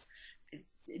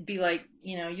 It'd be like,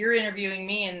 you're interviewing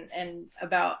me and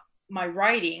about my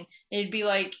writing. It'd be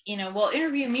like, well,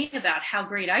 interview me about how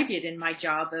great I did in my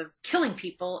job of killing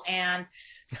people and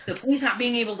the police not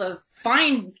being able to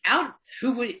find out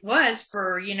who it was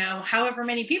for, however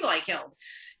many people I killed.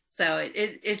 So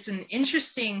it's an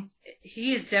interesting,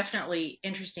 he is definitely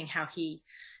interesting how he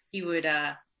would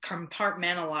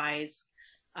compartmentalize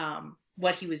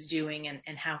what he was doing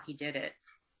and how he did it.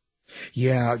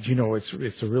 Yeah,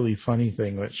 it's a really funny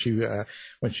thing that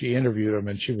when she interviewed him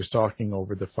and she was talking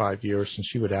over the 5 years, and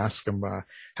she would ask him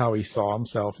how he saw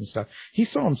himself and stuff. He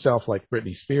saw himself like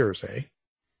Britney Spears, eh?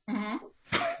 Mm-hmm.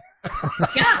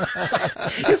 Yeah.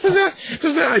 Isn't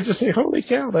that, I just say, holy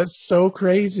cow, that's so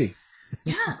crazy.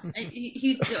 Yeah,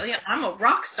 I'm a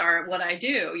rock star at what I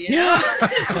do. Yeah.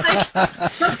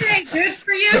 Okay, good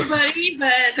for you, buddy,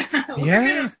 but we're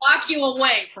gonna lock you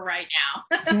away for right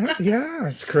now. Yeah,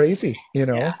 it's crazy,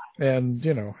 and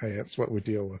hey, that's what we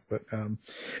deal with. But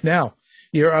now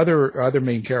your other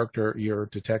main character, your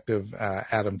detective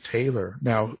Adam Taylor.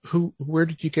 Now, where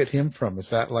did you get him from?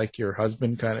 Is that like your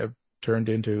husband kind of turned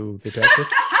into detective?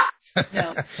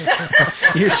 No.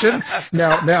 You shouldn't.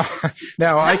 Now,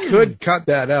 I could cut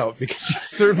that out because you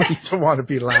certainly don't want to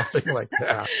be laughing like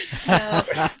that.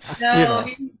 No,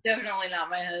 he's definitely not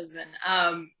my husband.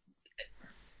 I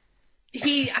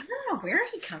don't know where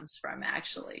he comes from,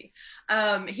 actually.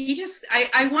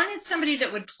 I wanted somebody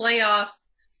that would play off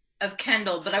of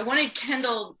Kendall, but I wanted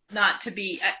Kendall not to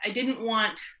be, I didn't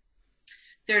want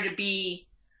there to be,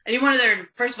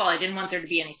 first of all, I didn't want there to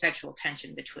be any sexual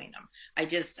tension between them. I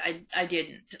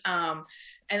didn't.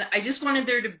 And I just wanted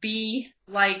there to be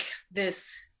like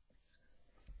this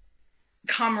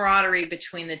camaraderie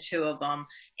between the two of them.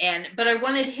 But I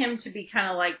wanted him to be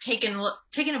kind of like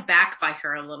taken aback by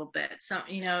her a little bit. So,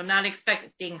 not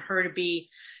expecting her to be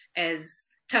as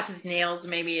tough as nails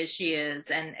maybe as she is.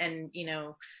 And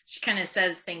she kind of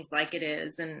says things like it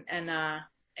is. And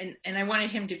I wanted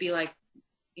him to be like,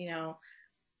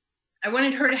 I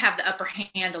wanted her to have the upper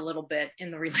hand a little bit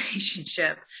in the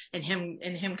relationship, and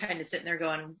him kind of sitting there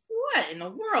going, what in the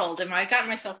world am I gotten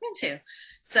myself into?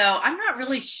 So I'm not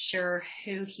really sure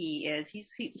who he is.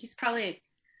 He's probably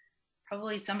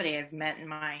somebody I've met in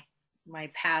my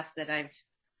past that I've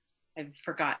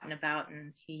forgotten about,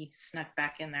 and he snuck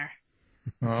back in there.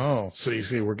 Oh, so you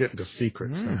see, we're getting to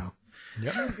secrets now.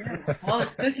 Yep. Well,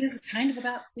 this book is kind of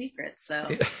about secrets, so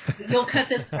you'll cut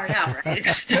this part out, right?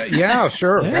 Yeah,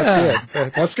 sure. Yeah. That's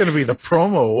it. That's going to be the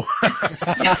promo.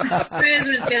 My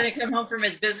husband's going to come home from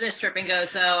his business trip and go,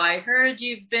 so I heard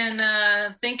you've been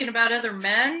thinking about other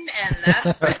men, and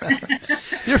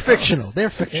that's... You're fictional. They're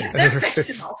fictional. They're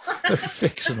fictional. They're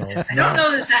fictional. I don't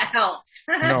know that helps.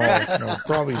 No,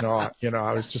 probably not.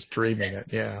 I was just dreaming it.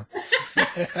 Yeah.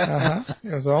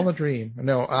 It was all a dream.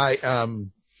 No,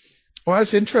 well,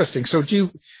 that's interesting. So do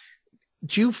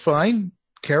you find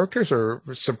characters or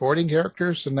supporting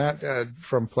characters in that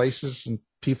from places and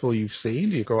people you've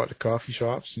seen? Do you go out to coffee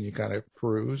shops and you kind of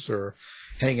peruse, or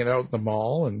hanging out in the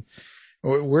mall? And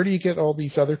where do you get all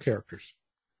these other characters?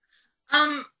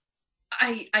 I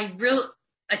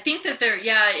think that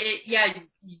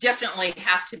you definitely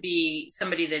have to be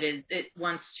somebody that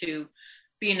wants to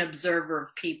be an observer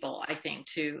of people, I think,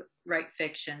 to write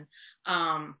fiction.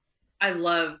 I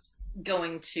love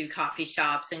going to coffee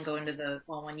shops and going to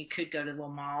when you could go to the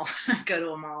mall,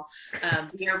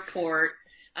 the airport,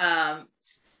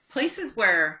 places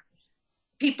where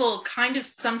people kind of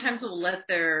sometimes will let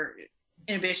their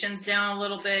inhibitions down a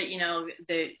little bit,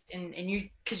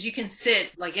 because you can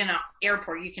sit like in an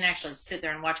airport, you can actually sit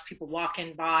there and watch people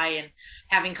walking by and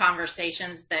having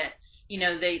conversations that,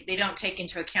 they don't take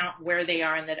into account where they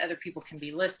are and that other people can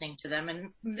be listening to them, and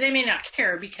they may not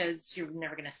care because you're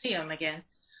never going to see them again.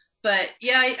 But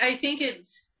yeah, I think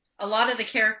it's a lot of the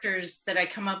characters that I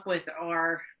come up with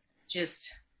are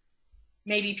just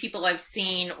maybe people I've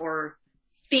seen or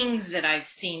things that I've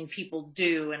seen people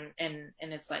do. And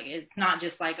it's like, it's not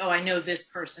just like, oh, I know this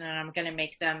person and I'm going to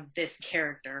make them this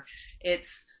character.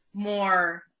 It's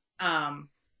more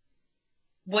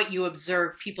what you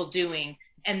observe people doing.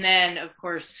 And then, of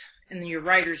course, in your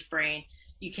writer's brain,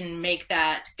 you can make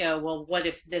that go, well, what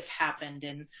if this happened,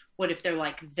 and what if they're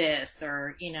like this,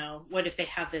 or what if they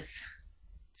have this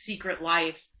secret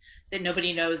life that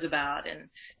nobody knows about, and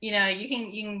you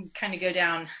can kind of go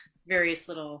down various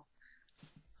little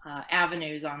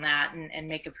avenues on that, and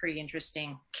make a pretty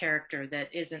interesting character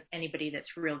that isn't anybody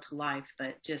that's real to life,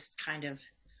 but just kind of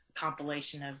a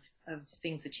compilation of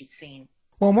things that you've seen.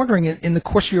 Well, I'm wondering, in the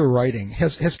course of your writing,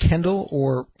 has Kendall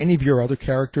or any of your other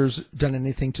characters done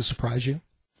anything to surprise you?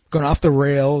 Gone off the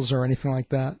rails or anything like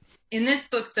that? In this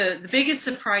book, the biggest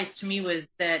surprise to me was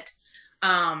that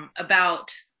I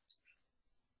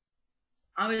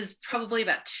was probably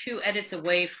about 2 edits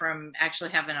away from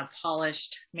actually having a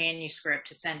polished manuscript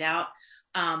to send out.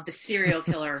 The serial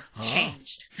killer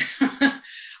changed.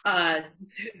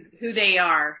 Who they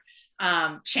are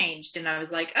changed. And I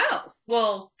was like, oh,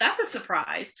 well, that's a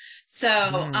surprise. So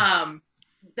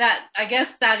that, I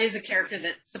guess that is a character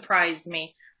that surprised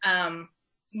me.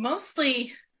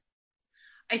 Mostly,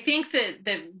 I think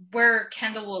that where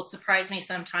Kendall will surprise me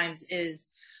sometimes is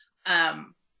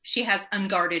she has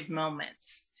unguarded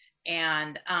moments,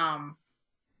 and I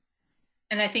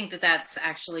think that that's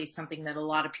actually something that a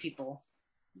lot of people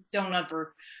don't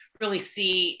ever really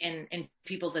see in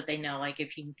people that they know. Like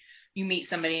if you meet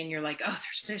somebody and you're like, oh,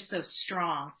 they're so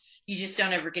strong, you just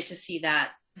don't ever get to see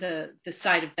that the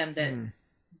side of them that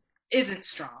isn't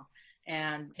strong,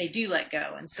 and they do let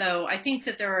go. And so I think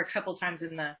that there are a couple times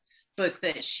in the book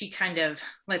that she kind of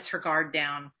lets her guard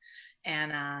down,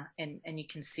 and you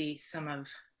can see some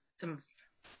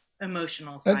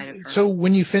emotional side of her. So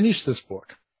when you finished this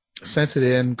book, sent it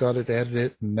in, got it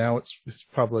edited, and now it's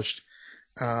published,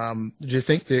 do you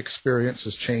think the experience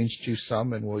has changed you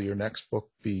some, and will your next book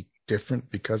be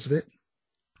different because of it?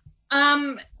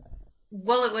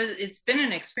 Well, it's been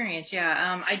an experience.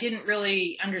 Yeah. I didn't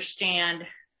really understand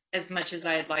as much as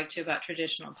I'd like to about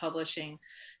traditional publishing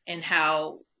and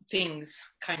how things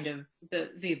kind of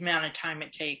the amount of time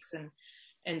it takes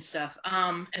and stuff.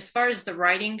 As far as the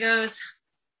writing goes,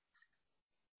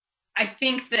 I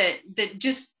think that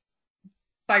just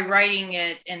by writing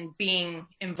it and being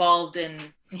involved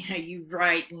in, you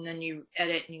write and then you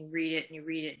edit and you read it and you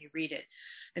read it and you read it.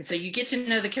 And so you get to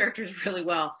know the characters really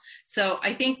well. So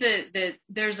I think that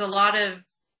there's a lot of,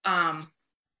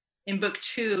 in book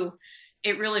 2,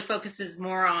 it really focuses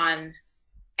more on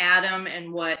Adam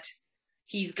and what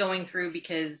he's going through,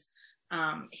 because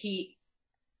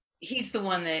he's the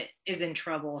one that is in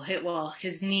trouble.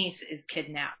 His niece is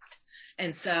kidnapped.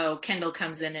 And so Kendall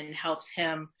comes in and helps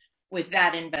him with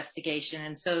that investigation.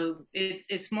 And so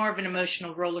it's more of an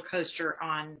emotional roller coaster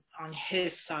on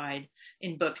his side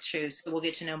in book 2. So we'll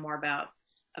get to know more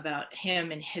about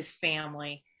him and his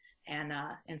family and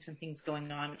some things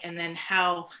going on. And then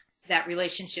how that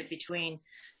relationship between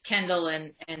Kendall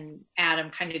and Adam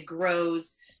kind of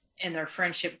grows, and their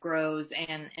friendship grows,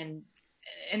 and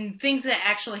things that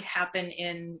actually happen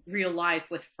in real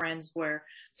life with friends, where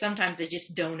sometimes they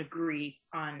just don't agree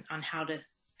on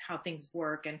how things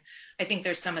work. And I think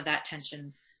there's some of that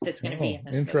tension that's going to be in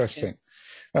this interesting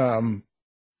book too.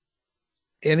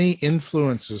 Any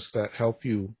influences that help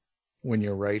you when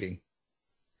you're writing?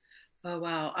 Oh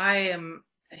wow, I am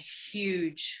a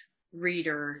huge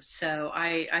reader, so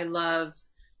I love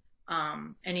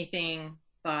anything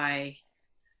by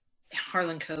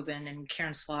Harlan Coben and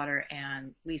Karen Slaughter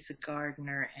and Lisa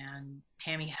Gardner and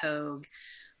Tammy Hoag,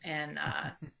 and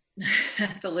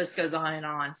the list goes on and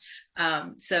on.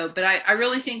 But I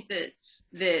really think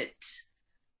that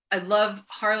I love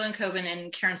Harlan Coben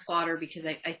and Karen Slaughter, because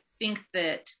I think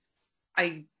that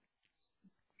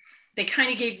they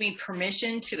kind of gave me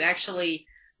permission to actually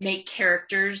make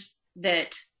characters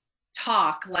that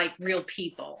talk like real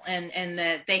people, and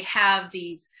that they have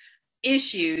these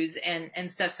issues and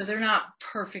stuff. So they're not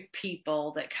perfect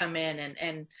people that come in,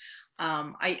 and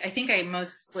I think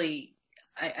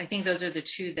I think those are the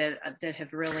two that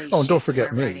have really. Oh, and don't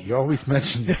forget me. Writing. You always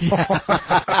mention me.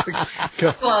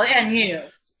 Well, and you.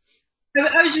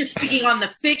 I was just speaking on the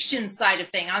fiction side of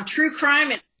thing. On true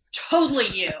crime, it's totally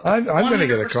you. I'm going to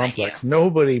get a complex. You.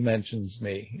 Nobody mentions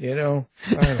me.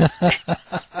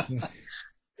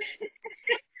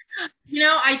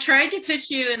 I tried to put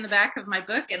you in the back of my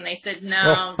book, and they said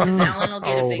no, because Alan will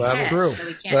get a big head. True. So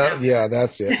we can't yeah,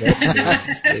 that's it.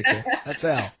 That's me. That's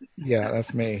Al. Yeah,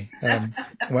 that's me.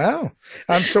 Wow.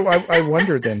 So I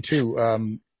wonder then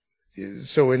too.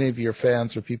 So any of your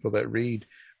fans or people that read,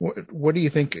 what do you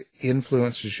think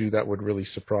influences you that would really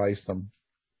surprise them?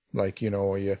 Like,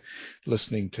 are you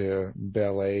listening to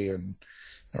ballet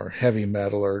or heavy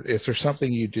metal, or is there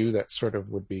something you do that sort of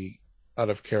would be out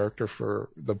of character for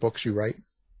the books you write?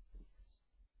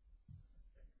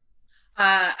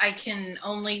 I can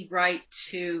only write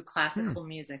to classical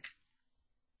music.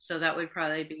 So that would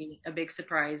probably be a big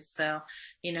surprise. So,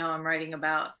 I'm writing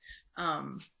about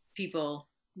people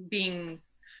being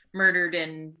murdered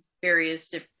in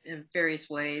various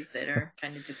ways that are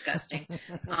kind of disgusting.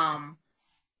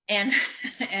 And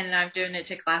I'm doing it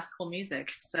to classical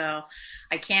music. So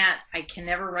I can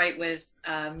never write with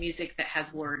music that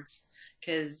has words,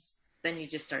 because then you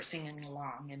just start singing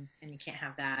along and you can't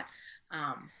have that.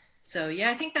 So yeah,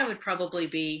 I think that would probably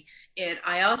be it.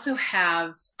 I also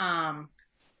have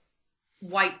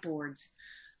whiteboards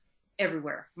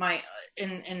everywhere.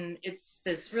 And it's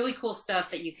this really cool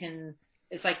stuff that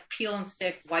it's like peel and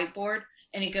stick whiteboard,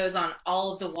 and it goes on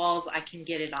all of the walls I can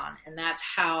get it on. And that's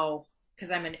how,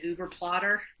 because I'm an uber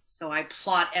plotter, so I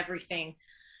plot everything,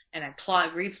 and I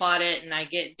replot it, and I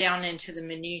get down into the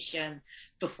minutiae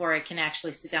before I can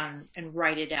actually sit down and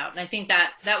write it out. And I think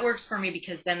that works for me,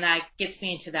 because then that gets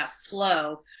me into that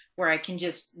flow where I can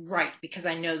just write, because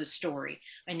I know the story,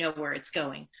 I know where it's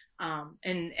going.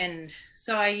 And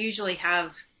so I usually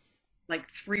have like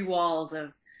 3 walls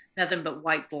of nothing but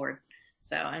whiteboard.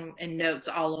 So, and notes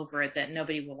all over it that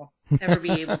nobody will ever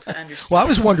be able to understand. Well, I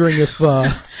was wondering if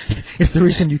the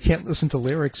reason you can't listen to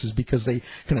lyrics is because they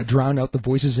kind of drown out the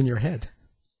voices in your head.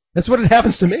 That's what it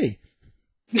happens to me.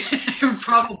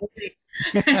 Probably.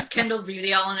 Kendall would be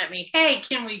yelling at me, "Hey,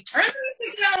 can we turn the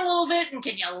music down a little bit, and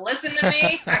can you listen to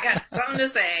me? I got something to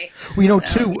say." Well,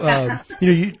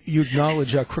 you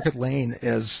acknowledge Crooked Lane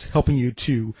as helping you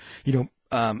to,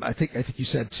 I think you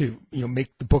said to,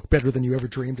 make the book better than you ever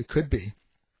dreamed it could be.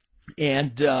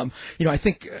 And, I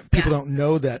think people don't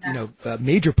know that,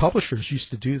 major publishers used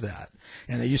to do that,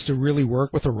 and they used to really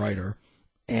work with a writer,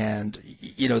 and,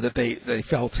 that they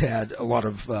felt had a lot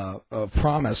of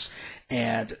promise,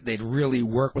 and they'd really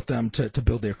work with them to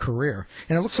build their career.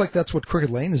 And it looks like that's what Crooked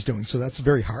Lane is doing. So that's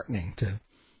very heartening to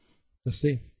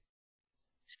see.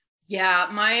 Yeah,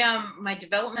 my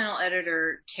developmental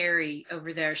editor, Terry,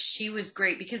 over there, she was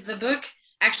great, because the book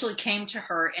actually came to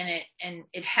her, and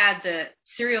it had the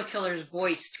serial killer's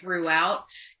voice throughout,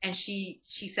 and she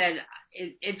said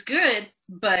it's good,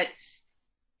 but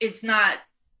it's not.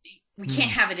 We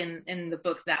can't have it in the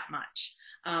book that much,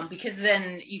 because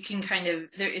then you can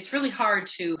it's really hard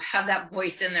to have that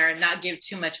voice in there and not give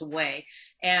too much away.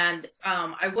 And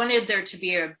I wanted there to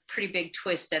be a pretty big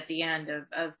twist at the end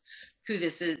of who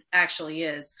this actually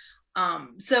is.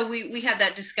 So we had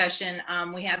that discussion.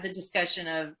 We had the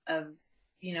discussion of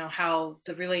how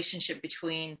the relationship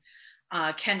between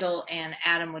Kendall and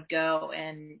Adam would go,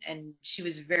 and she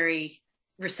was very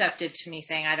receptive to me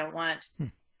saying, I don't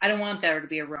want there to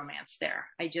be a romance there.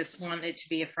 I just want it to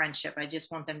be a friendship. I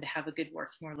just want them to have a good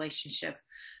working relationship,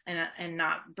 and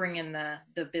not bring in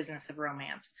the business of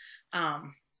romance.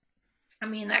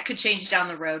 That could change down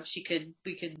the road. We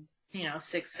could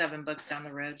 6-7 books down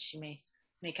the road, she may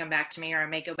come back to me, or I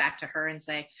may go back to her and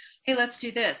say, hey, let's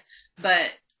do this.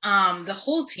 But the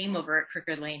whole team over at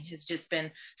Crooked Lane has just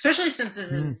been, especially since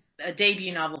this is a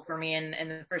debut novel for me, and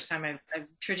the first time I've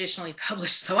traditionally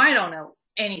published, so I don't know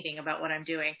anything about what I'm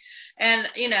doing. And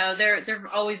they're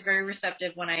always very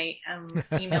receptive when I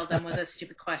email them with a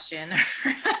stupid question,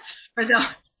 or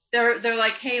they're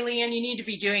like, hey, Leanne, you need to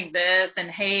be doing this, and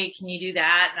hey, can you do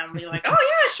that? And I'm be like, oh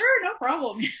yeah, sure, no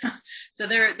problem. So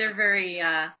they're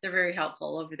very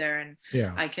helpful over there, and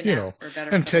yeah, I couldn't ask for a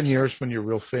better. In 10 years, when you're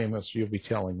real famous, you'll be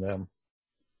telling them.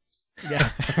 Yeah.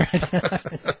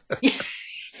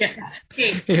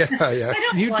 Yeah.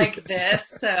 I don't like this,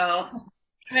 so I'm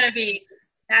gonna be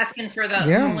asking for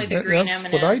only the green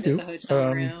M&Ms at the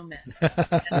hotel room.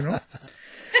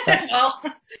 Well,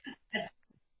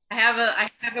 I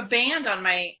have a band on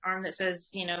my arm that says,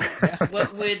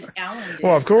 what would Alan do?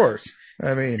 Well, of course.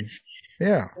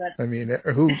 Yeah.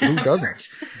 Who doesn't?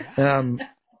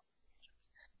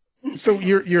 So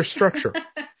your structure.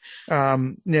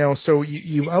 So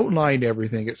you outlined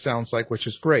everything, it sounds like, which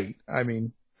is great.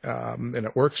 And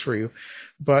it works for you.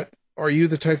 But are you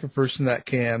the type of person that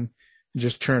can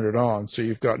just turn it on? So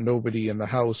you've got nobody in the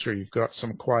house, or you've got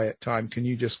some quiet time. Can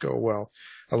you just go, well,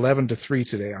 11 to 3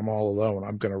 today, I'm all alone,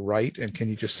 I'm going to write, and can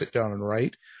you just sit down and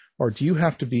write? Or do you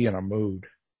have to be in a mood?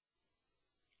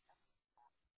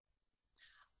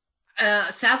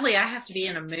 Sadly, I have to be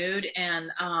in a mood,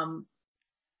 and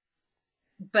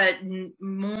but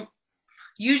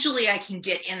usually I can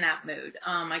get in that mood.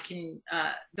 I can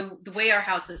the way our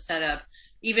house is set up,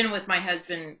 even with my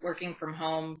husband working from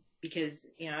home, because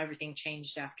everything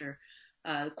changed after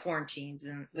quarantines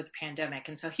and with the pandemic,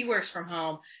 and so he works from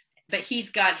home, but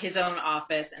he's got his own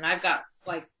office, and I've got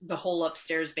like the whole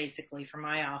upstairs basically for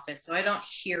my office, so I don't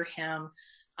hear him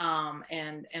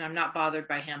And I'm not bothered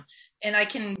by him. And I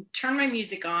can turn my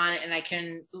music on and I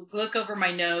can look over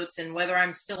my notes, and whether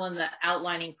I'm still in the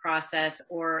outlining process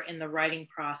or in the writing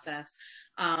process,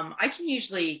 I can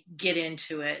usually get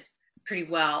into it pretty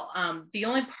well. The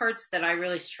only parts that I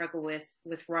really struggle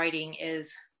with writing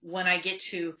is when I get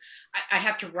to, I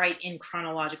have to write in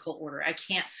chronological order. I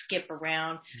can't skip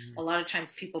around. A lot of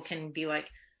times people can be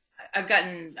like, I've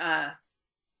gotten,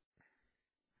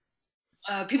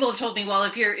 people have told me, well,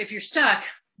 if you're stuck,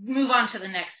 move on to the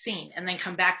next scene and then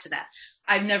come back to that.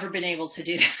 I've never been able to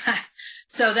do that.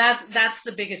 So that's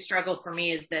the biggest struggle for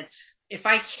me, is that if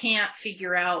I can't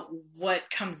figure out what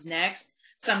comes next,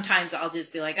 sometimes I'll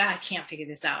just be like, I can't figure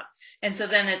this out. And so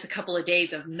then it's a couple of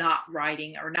days of not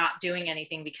writing or not doing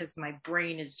anything because my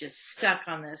brain is just stuck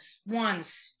on this one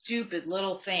stupid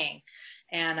little thing.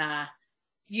 And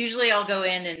usually I'll go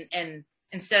in and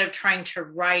instead of trying to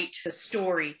write the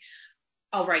story,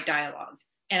 I'll write dialogue,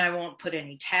 and I won't put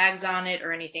any tags on it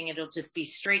or anything. It'll just be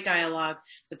straight dialogue,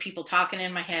 the people talking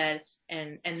in my head.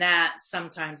 And that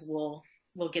sometimes will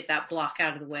get that block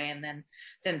out of the way, and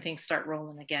then things start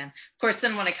rolling again. Of course,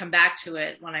 then when I come back to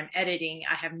it, when I'm editing,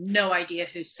 I have no idea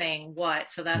who's saying what.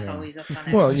 So that's always a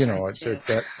fun Well,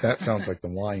 that sounds like the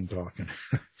line talking.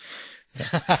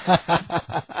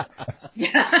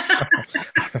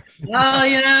 Well,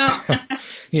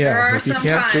 yeah, if you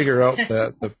can't figure out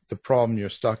the problem you're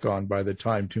stuck on by the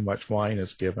time too much wine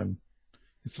is given,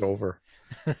 it's over.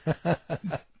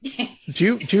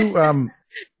 Do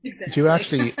you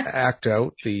actually act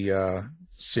out the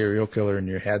serial killer in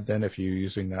your head then, if you're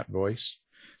using that voice?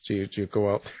 Do you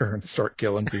go out there and start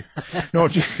killing people? No,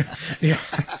 do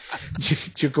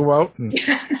you go out and...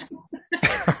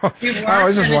 I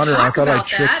was just wondering. I thought I'd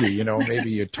trick you.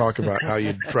 Maybe you'd talk about how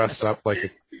you'd dress up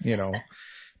like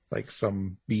like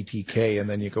some BTK, and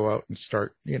then you go out and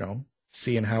start,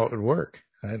 seeing how it would work.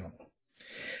 I don't know.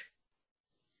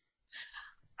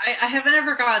 I haven't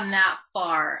ever gotten that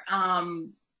far,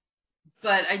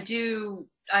 but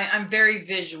I'm very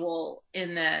visual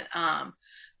in that.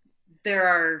 There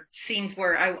are scenes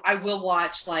where I will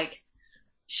watch like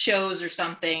shows or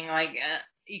something like.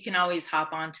 You can always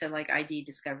hop onto like ID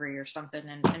Discovery or something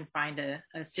and find a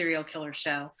serial killer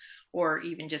show, or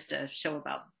even just a show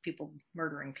about people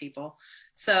murdering people.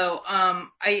 So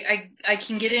I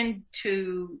can get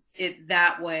into it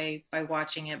that way by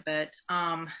watching it, but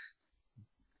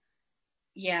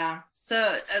yeah.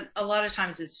 So a lot of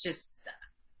times it's just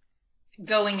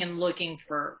going and looking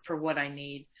for what I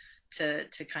need to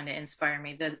kind of inspire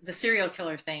me. The serial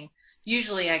killer thing,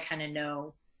 usually I kind of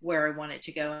know where I want it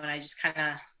to go, and I just kind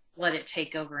of let it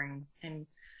take over, and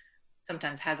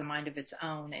sometimes has a mind of its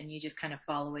own, and you just kind of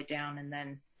follow it down, and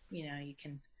then you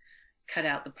can cut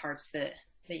out the parts that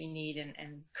you need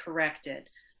and correct it.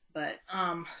 But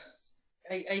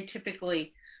I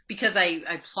typically, because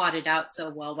I plot it out so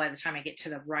well, by the time I get to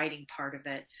the writing part of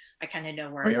it, I kind of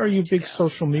know where are you a big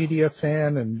social media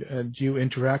fan, and do you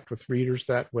interact with readers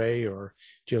that way, or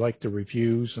do you like the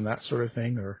reviews and that sort of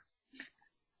thing, or?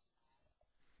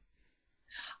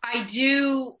 I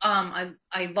do. I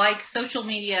like social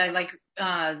media. I like,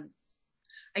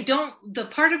 the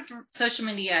part of social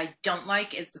media I don't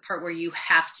like is the part where you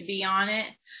have to be on it.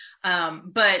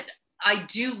 But I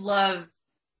do love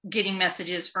getting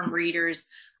messages from readers.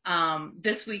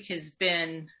 This week has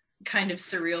been kind of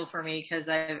surreal for me because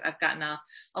I've gotten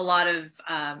a lot of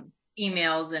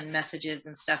emails and messages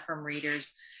and stuff from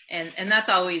readers, and that's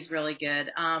always really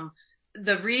good.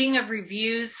 The reading of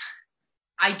reviews,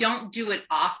 I don't do it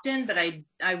often, but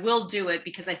I will do it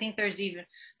because I think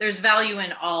there's value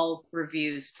in all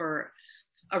reviews for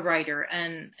a writer,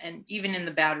 and even in the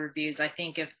bad reviews. I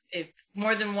think if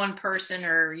more than one person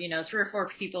or 3 or 4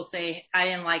 people say I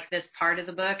didn't like this part of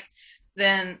the book,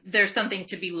 then there's something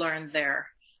to be learned there.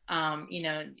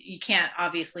 You can't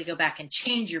obviously go back and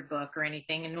change your book or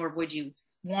anything, and nor would you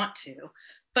want to.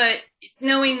 But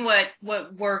knowing what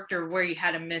worked or where you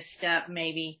had a misstep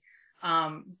maybe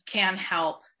can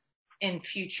help in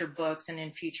future books and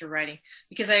in future writing,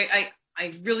 because I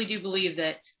really do believe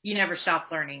that you never stop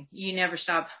learning. You never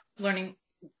stop learning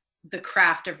the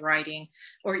craft of writing,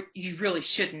 or you really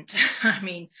shouldn't. I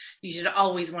mean, you should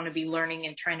always want to be learning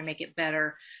and trying to make it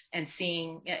better and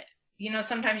seeing it.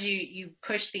 Sometimes you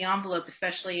push the envelope,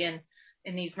 especially in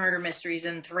these murder mysteries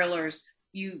and thrillers.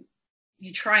 You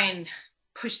try and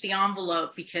push the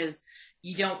envelope because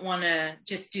you don't want to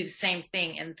just do the same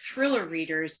thing. And thriller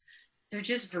readers, they're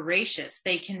just voracious.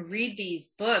 They can read these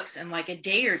books in like a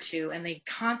day or two, and they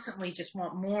constantly just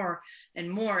want more and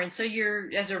more. And so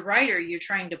as a writer, you're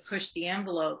trying to push the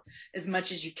envelope as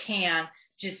much as you can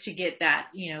just to get that,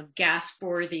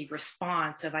 gasp-worthy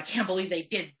response of, I can't believe they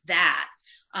did that.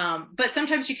 But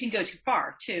sometimes you can go too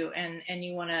far too, and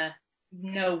you want to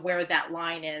know where that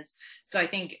line is. So I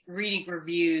think reading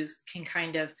reviews can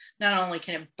kind of, not only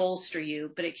can it bolster you,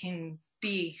 but it can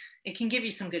give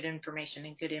you some good information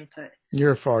and good input.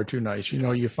 You're far too nice.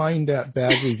 You find that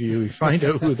bad review, you find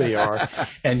out who they are,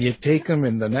 and you take them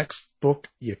in the next book,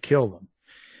 you kill them.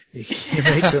 You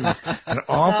make them an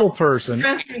awful person,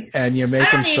 and you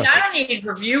make them suffer. I don't need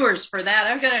reviewers for that.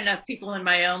 I've got enough people in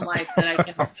my own life that I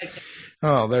can.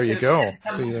 Oh, there you go.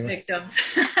 Victims.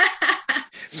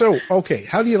 So, okay,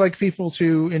 how do you like people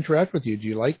to interact with you? Do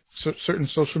you like certain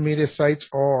social media sites,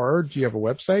 or do you have a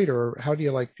website, or how do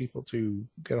you like people to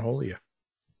get a hold of you?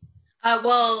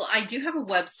 Well, I do have a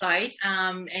website,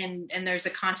 and there's a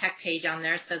contact page on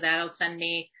there, so that'll send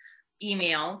me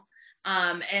email.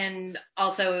 And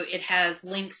also it has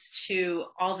links to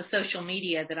all the social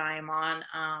media that I am on,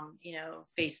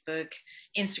 Facebook,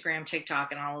 Instagram,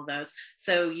 TikTok, and all of those.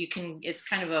 So it's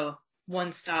kind of a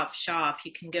one-stop shop.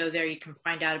 You can go there, you can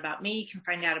find out about me, you can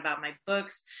find out about my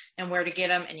books and where to get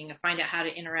them, and you can find out how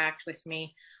to interact with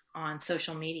me on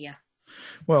social media.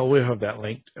 Well, we'll have that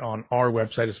linked on our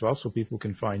website as well, so people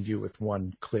can find you with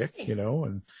one click,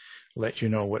 and let you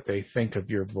know what they think of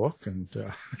your book and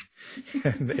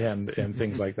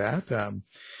things like that.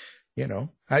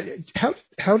 How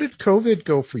did COVID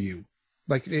go for you?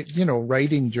 Like,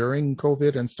 writing during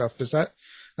COVID and stuff, does that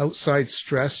outside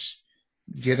stress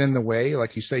get in the way?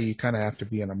 Like you say, you kind of have to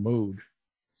be in a mood.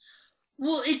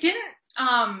 Well, it didn't,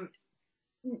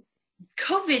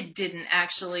 COVID didn't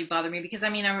actually bother me because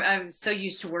I was so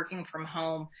used to working from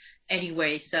home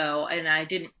anyway. So, and I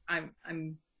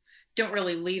don't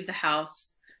really leave the house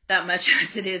that much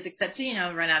as it is, except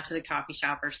to, run out to the coffee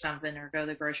shop or something or go to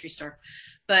the grocery store.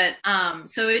 But,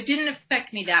 so it didn't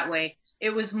affect me that way.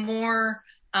 It was more,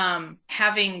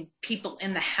 having people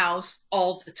in the house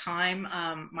all the time.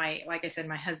 Like I said,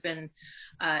 my husband,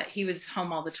 he was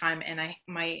home all the time, and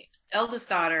my eldest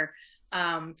daughter,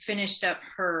 finished up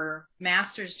her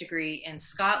master's degree in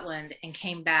Scotland and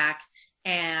came back,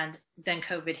 and then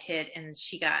COVID hit and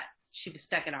she was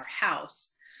stuck in our house.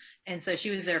 And so she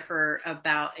was there for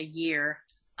about a year.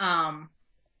 And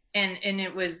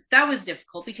that was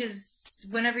difficult because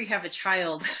whenever you have a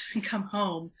child come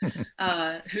home,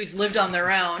 who's lived on their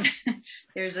own,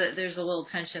 there's a little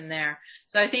tension there.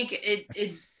 So I think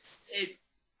it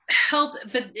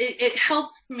helped, but it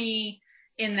helped me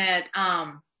in that,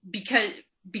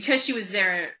 because she was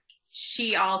there,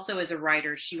 she also is a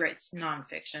writer, she writes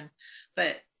nonfiction,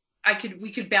 but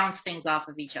we could bounce things off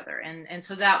of each other. And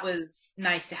so that was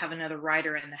nice to have another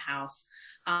writer in the house.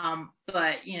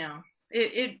 But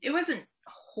it wasn't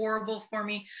horrible for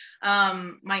me.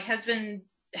 My husband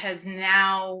has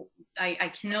now,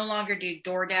 I can no longer do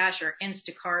DoorDash or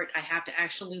Instacart. I have to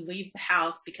actually leave the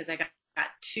house because I got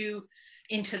too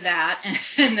into that.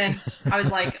 And then I was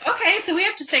like, okay, so we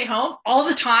have to stay home all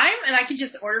the time, and I can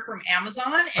just order from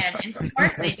Amazon and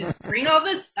Instacart. They just bring all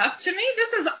this stuff to me.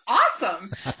 This is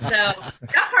awesome. So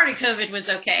that part of COVID was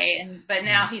okay. But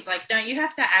now he's like, no, you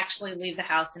have to actually leave the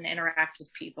house and interact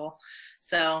with people.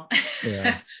 So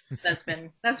yeah. that's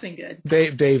been good.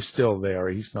 Dave's still there.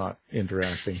 He's not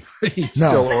interacting. He's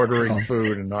still ordering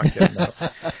food and not getting up.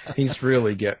 He's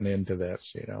really getting into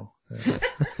this,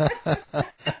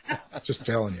 Just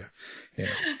telling you.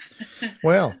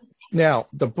 Well, now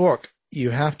the book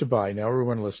you have to buy. Now,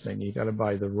 everyone listening, you got to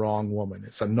buy The Wrong Woman.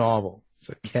 It's a novel. It's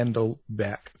a Kendall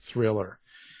Beck thriller.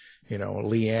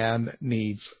 Leanne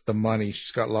needs the money.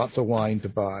 She's got lots of wine to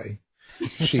buy.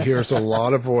 She hears a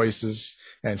lot of voices,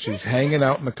 and she's hanging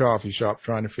out in the coffee shop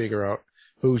trying to figure out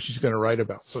who she's going to write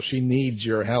about. So she needs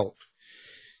your help.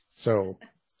 So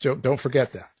don't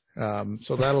forget that.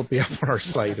 So that'll be up on our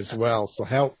site as well. So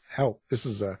help. This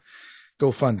is a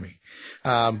GoFundMe.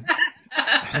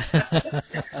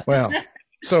 Well,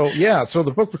 so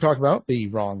the book we're talking about, The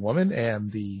Wrong Woman,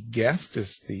 and the guest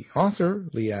is the author,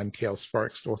 Leanne Cale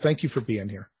Sparks. Well, thank you for being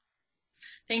here.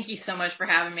 Thank you so much for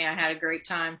having me. I had a great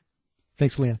time.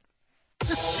 Thanks, Leanne.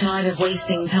 Tired of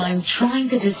wasting time trying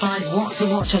to decide what to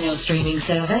watch on your streaming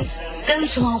service? Go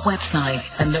to our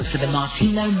website and look for the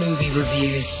Martino Movie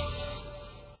Reviews.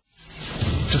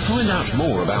 To find out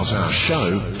more about our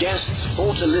show, guests,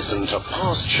 or to listen to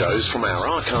past shows from our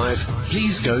archive,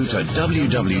 please go to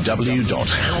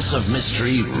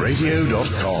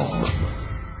www.houseofmysteryradio.com.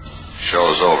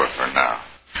 Show's over for now.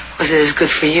 Was it as good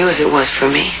for you as it was for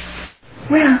me?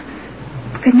 Well,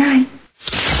 good night.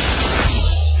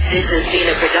 This has been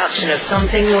a production of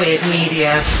Something Weird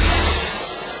Media.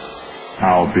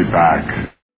 I'll be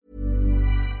back.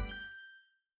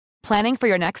 Planning for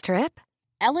your next trip?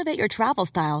 Elevate your travel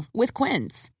style with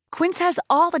Quince. Quince has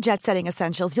all the jet-setting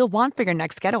essentials you'll want for your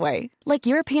next getaway, like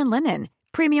European linen,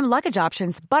 premium luggage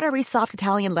options, buttery soft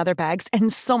Italian leather bags,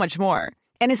 and so much more.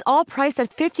 And is all priced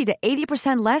at 50 to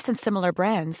 80% less than similar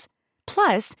brands.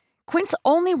 Plus, Quince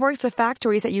only works with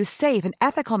factories that use safe and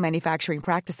ethical manufacturing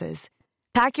practices.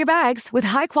 Pack your bags with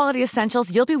high-quality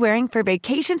essentials you'll be wearing for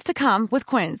vacations to come with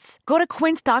Quince. Go to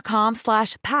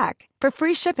quince.com/pack for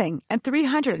free shipping and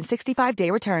 365-day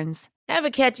returns. Ever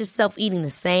catch yourself eating the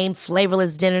same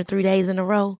flavorless dinner 3 days in a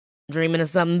row? Dreaming of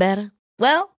something better?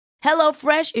 Well,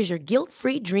 HelloFresh is your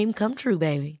guilt-free dream come true,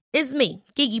 baby. It's me,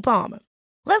 Keke Palmer.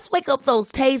 Let's wake up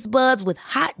those taste buds with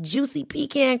hot, juicy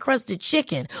pecan-crusted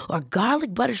chicken or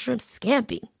garlic butter shrimp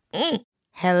scampi.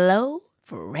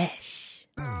 HelloFresh.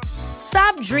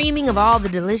 Stop dreaming of all the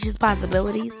delicious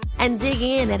possibilities and dig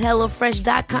in at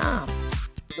HelloFresh.com.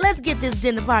 Let's get this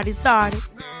dinner party started.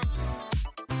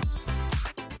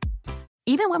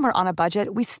 Even when we're on a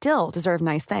budget, we still deserve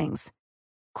nice things.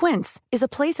 Quince is a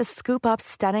place to scoop up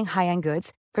stunning high-end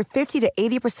goods for 50 to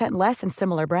 80% less than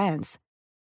similar brands.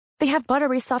 They have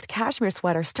buttery soft cashmere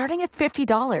sweaters starting at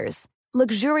 $50,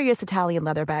 luxurious Italian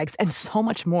leather bags, and so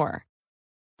much more.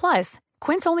 Plus,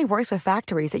 Quince only works with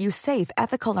factories that use safe,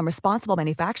 ethical, and responsible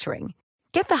manufacturing.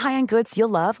 Get the high-end goods you'll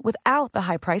love without the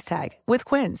high price tag with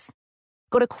Quince.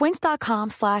 Go to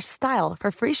quince.com/style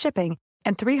for free shipping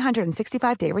and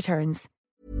 365-day returns.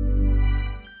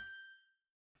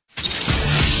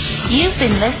 You've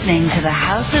been listening to the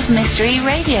House of Mystery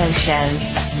radio show.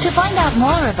 To find out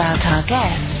more about our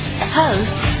guests,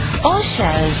 hosts, or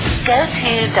shows, go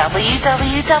to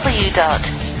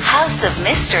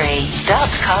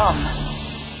www.houseofmystery.com.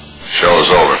 Show's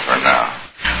over for now.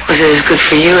 Was it as good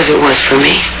for you as it was for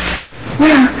me?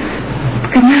 Well,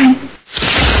 good night.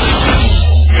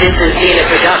 This has been a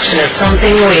production of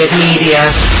Something Weird Media.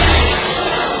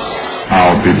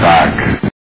 I'll be back.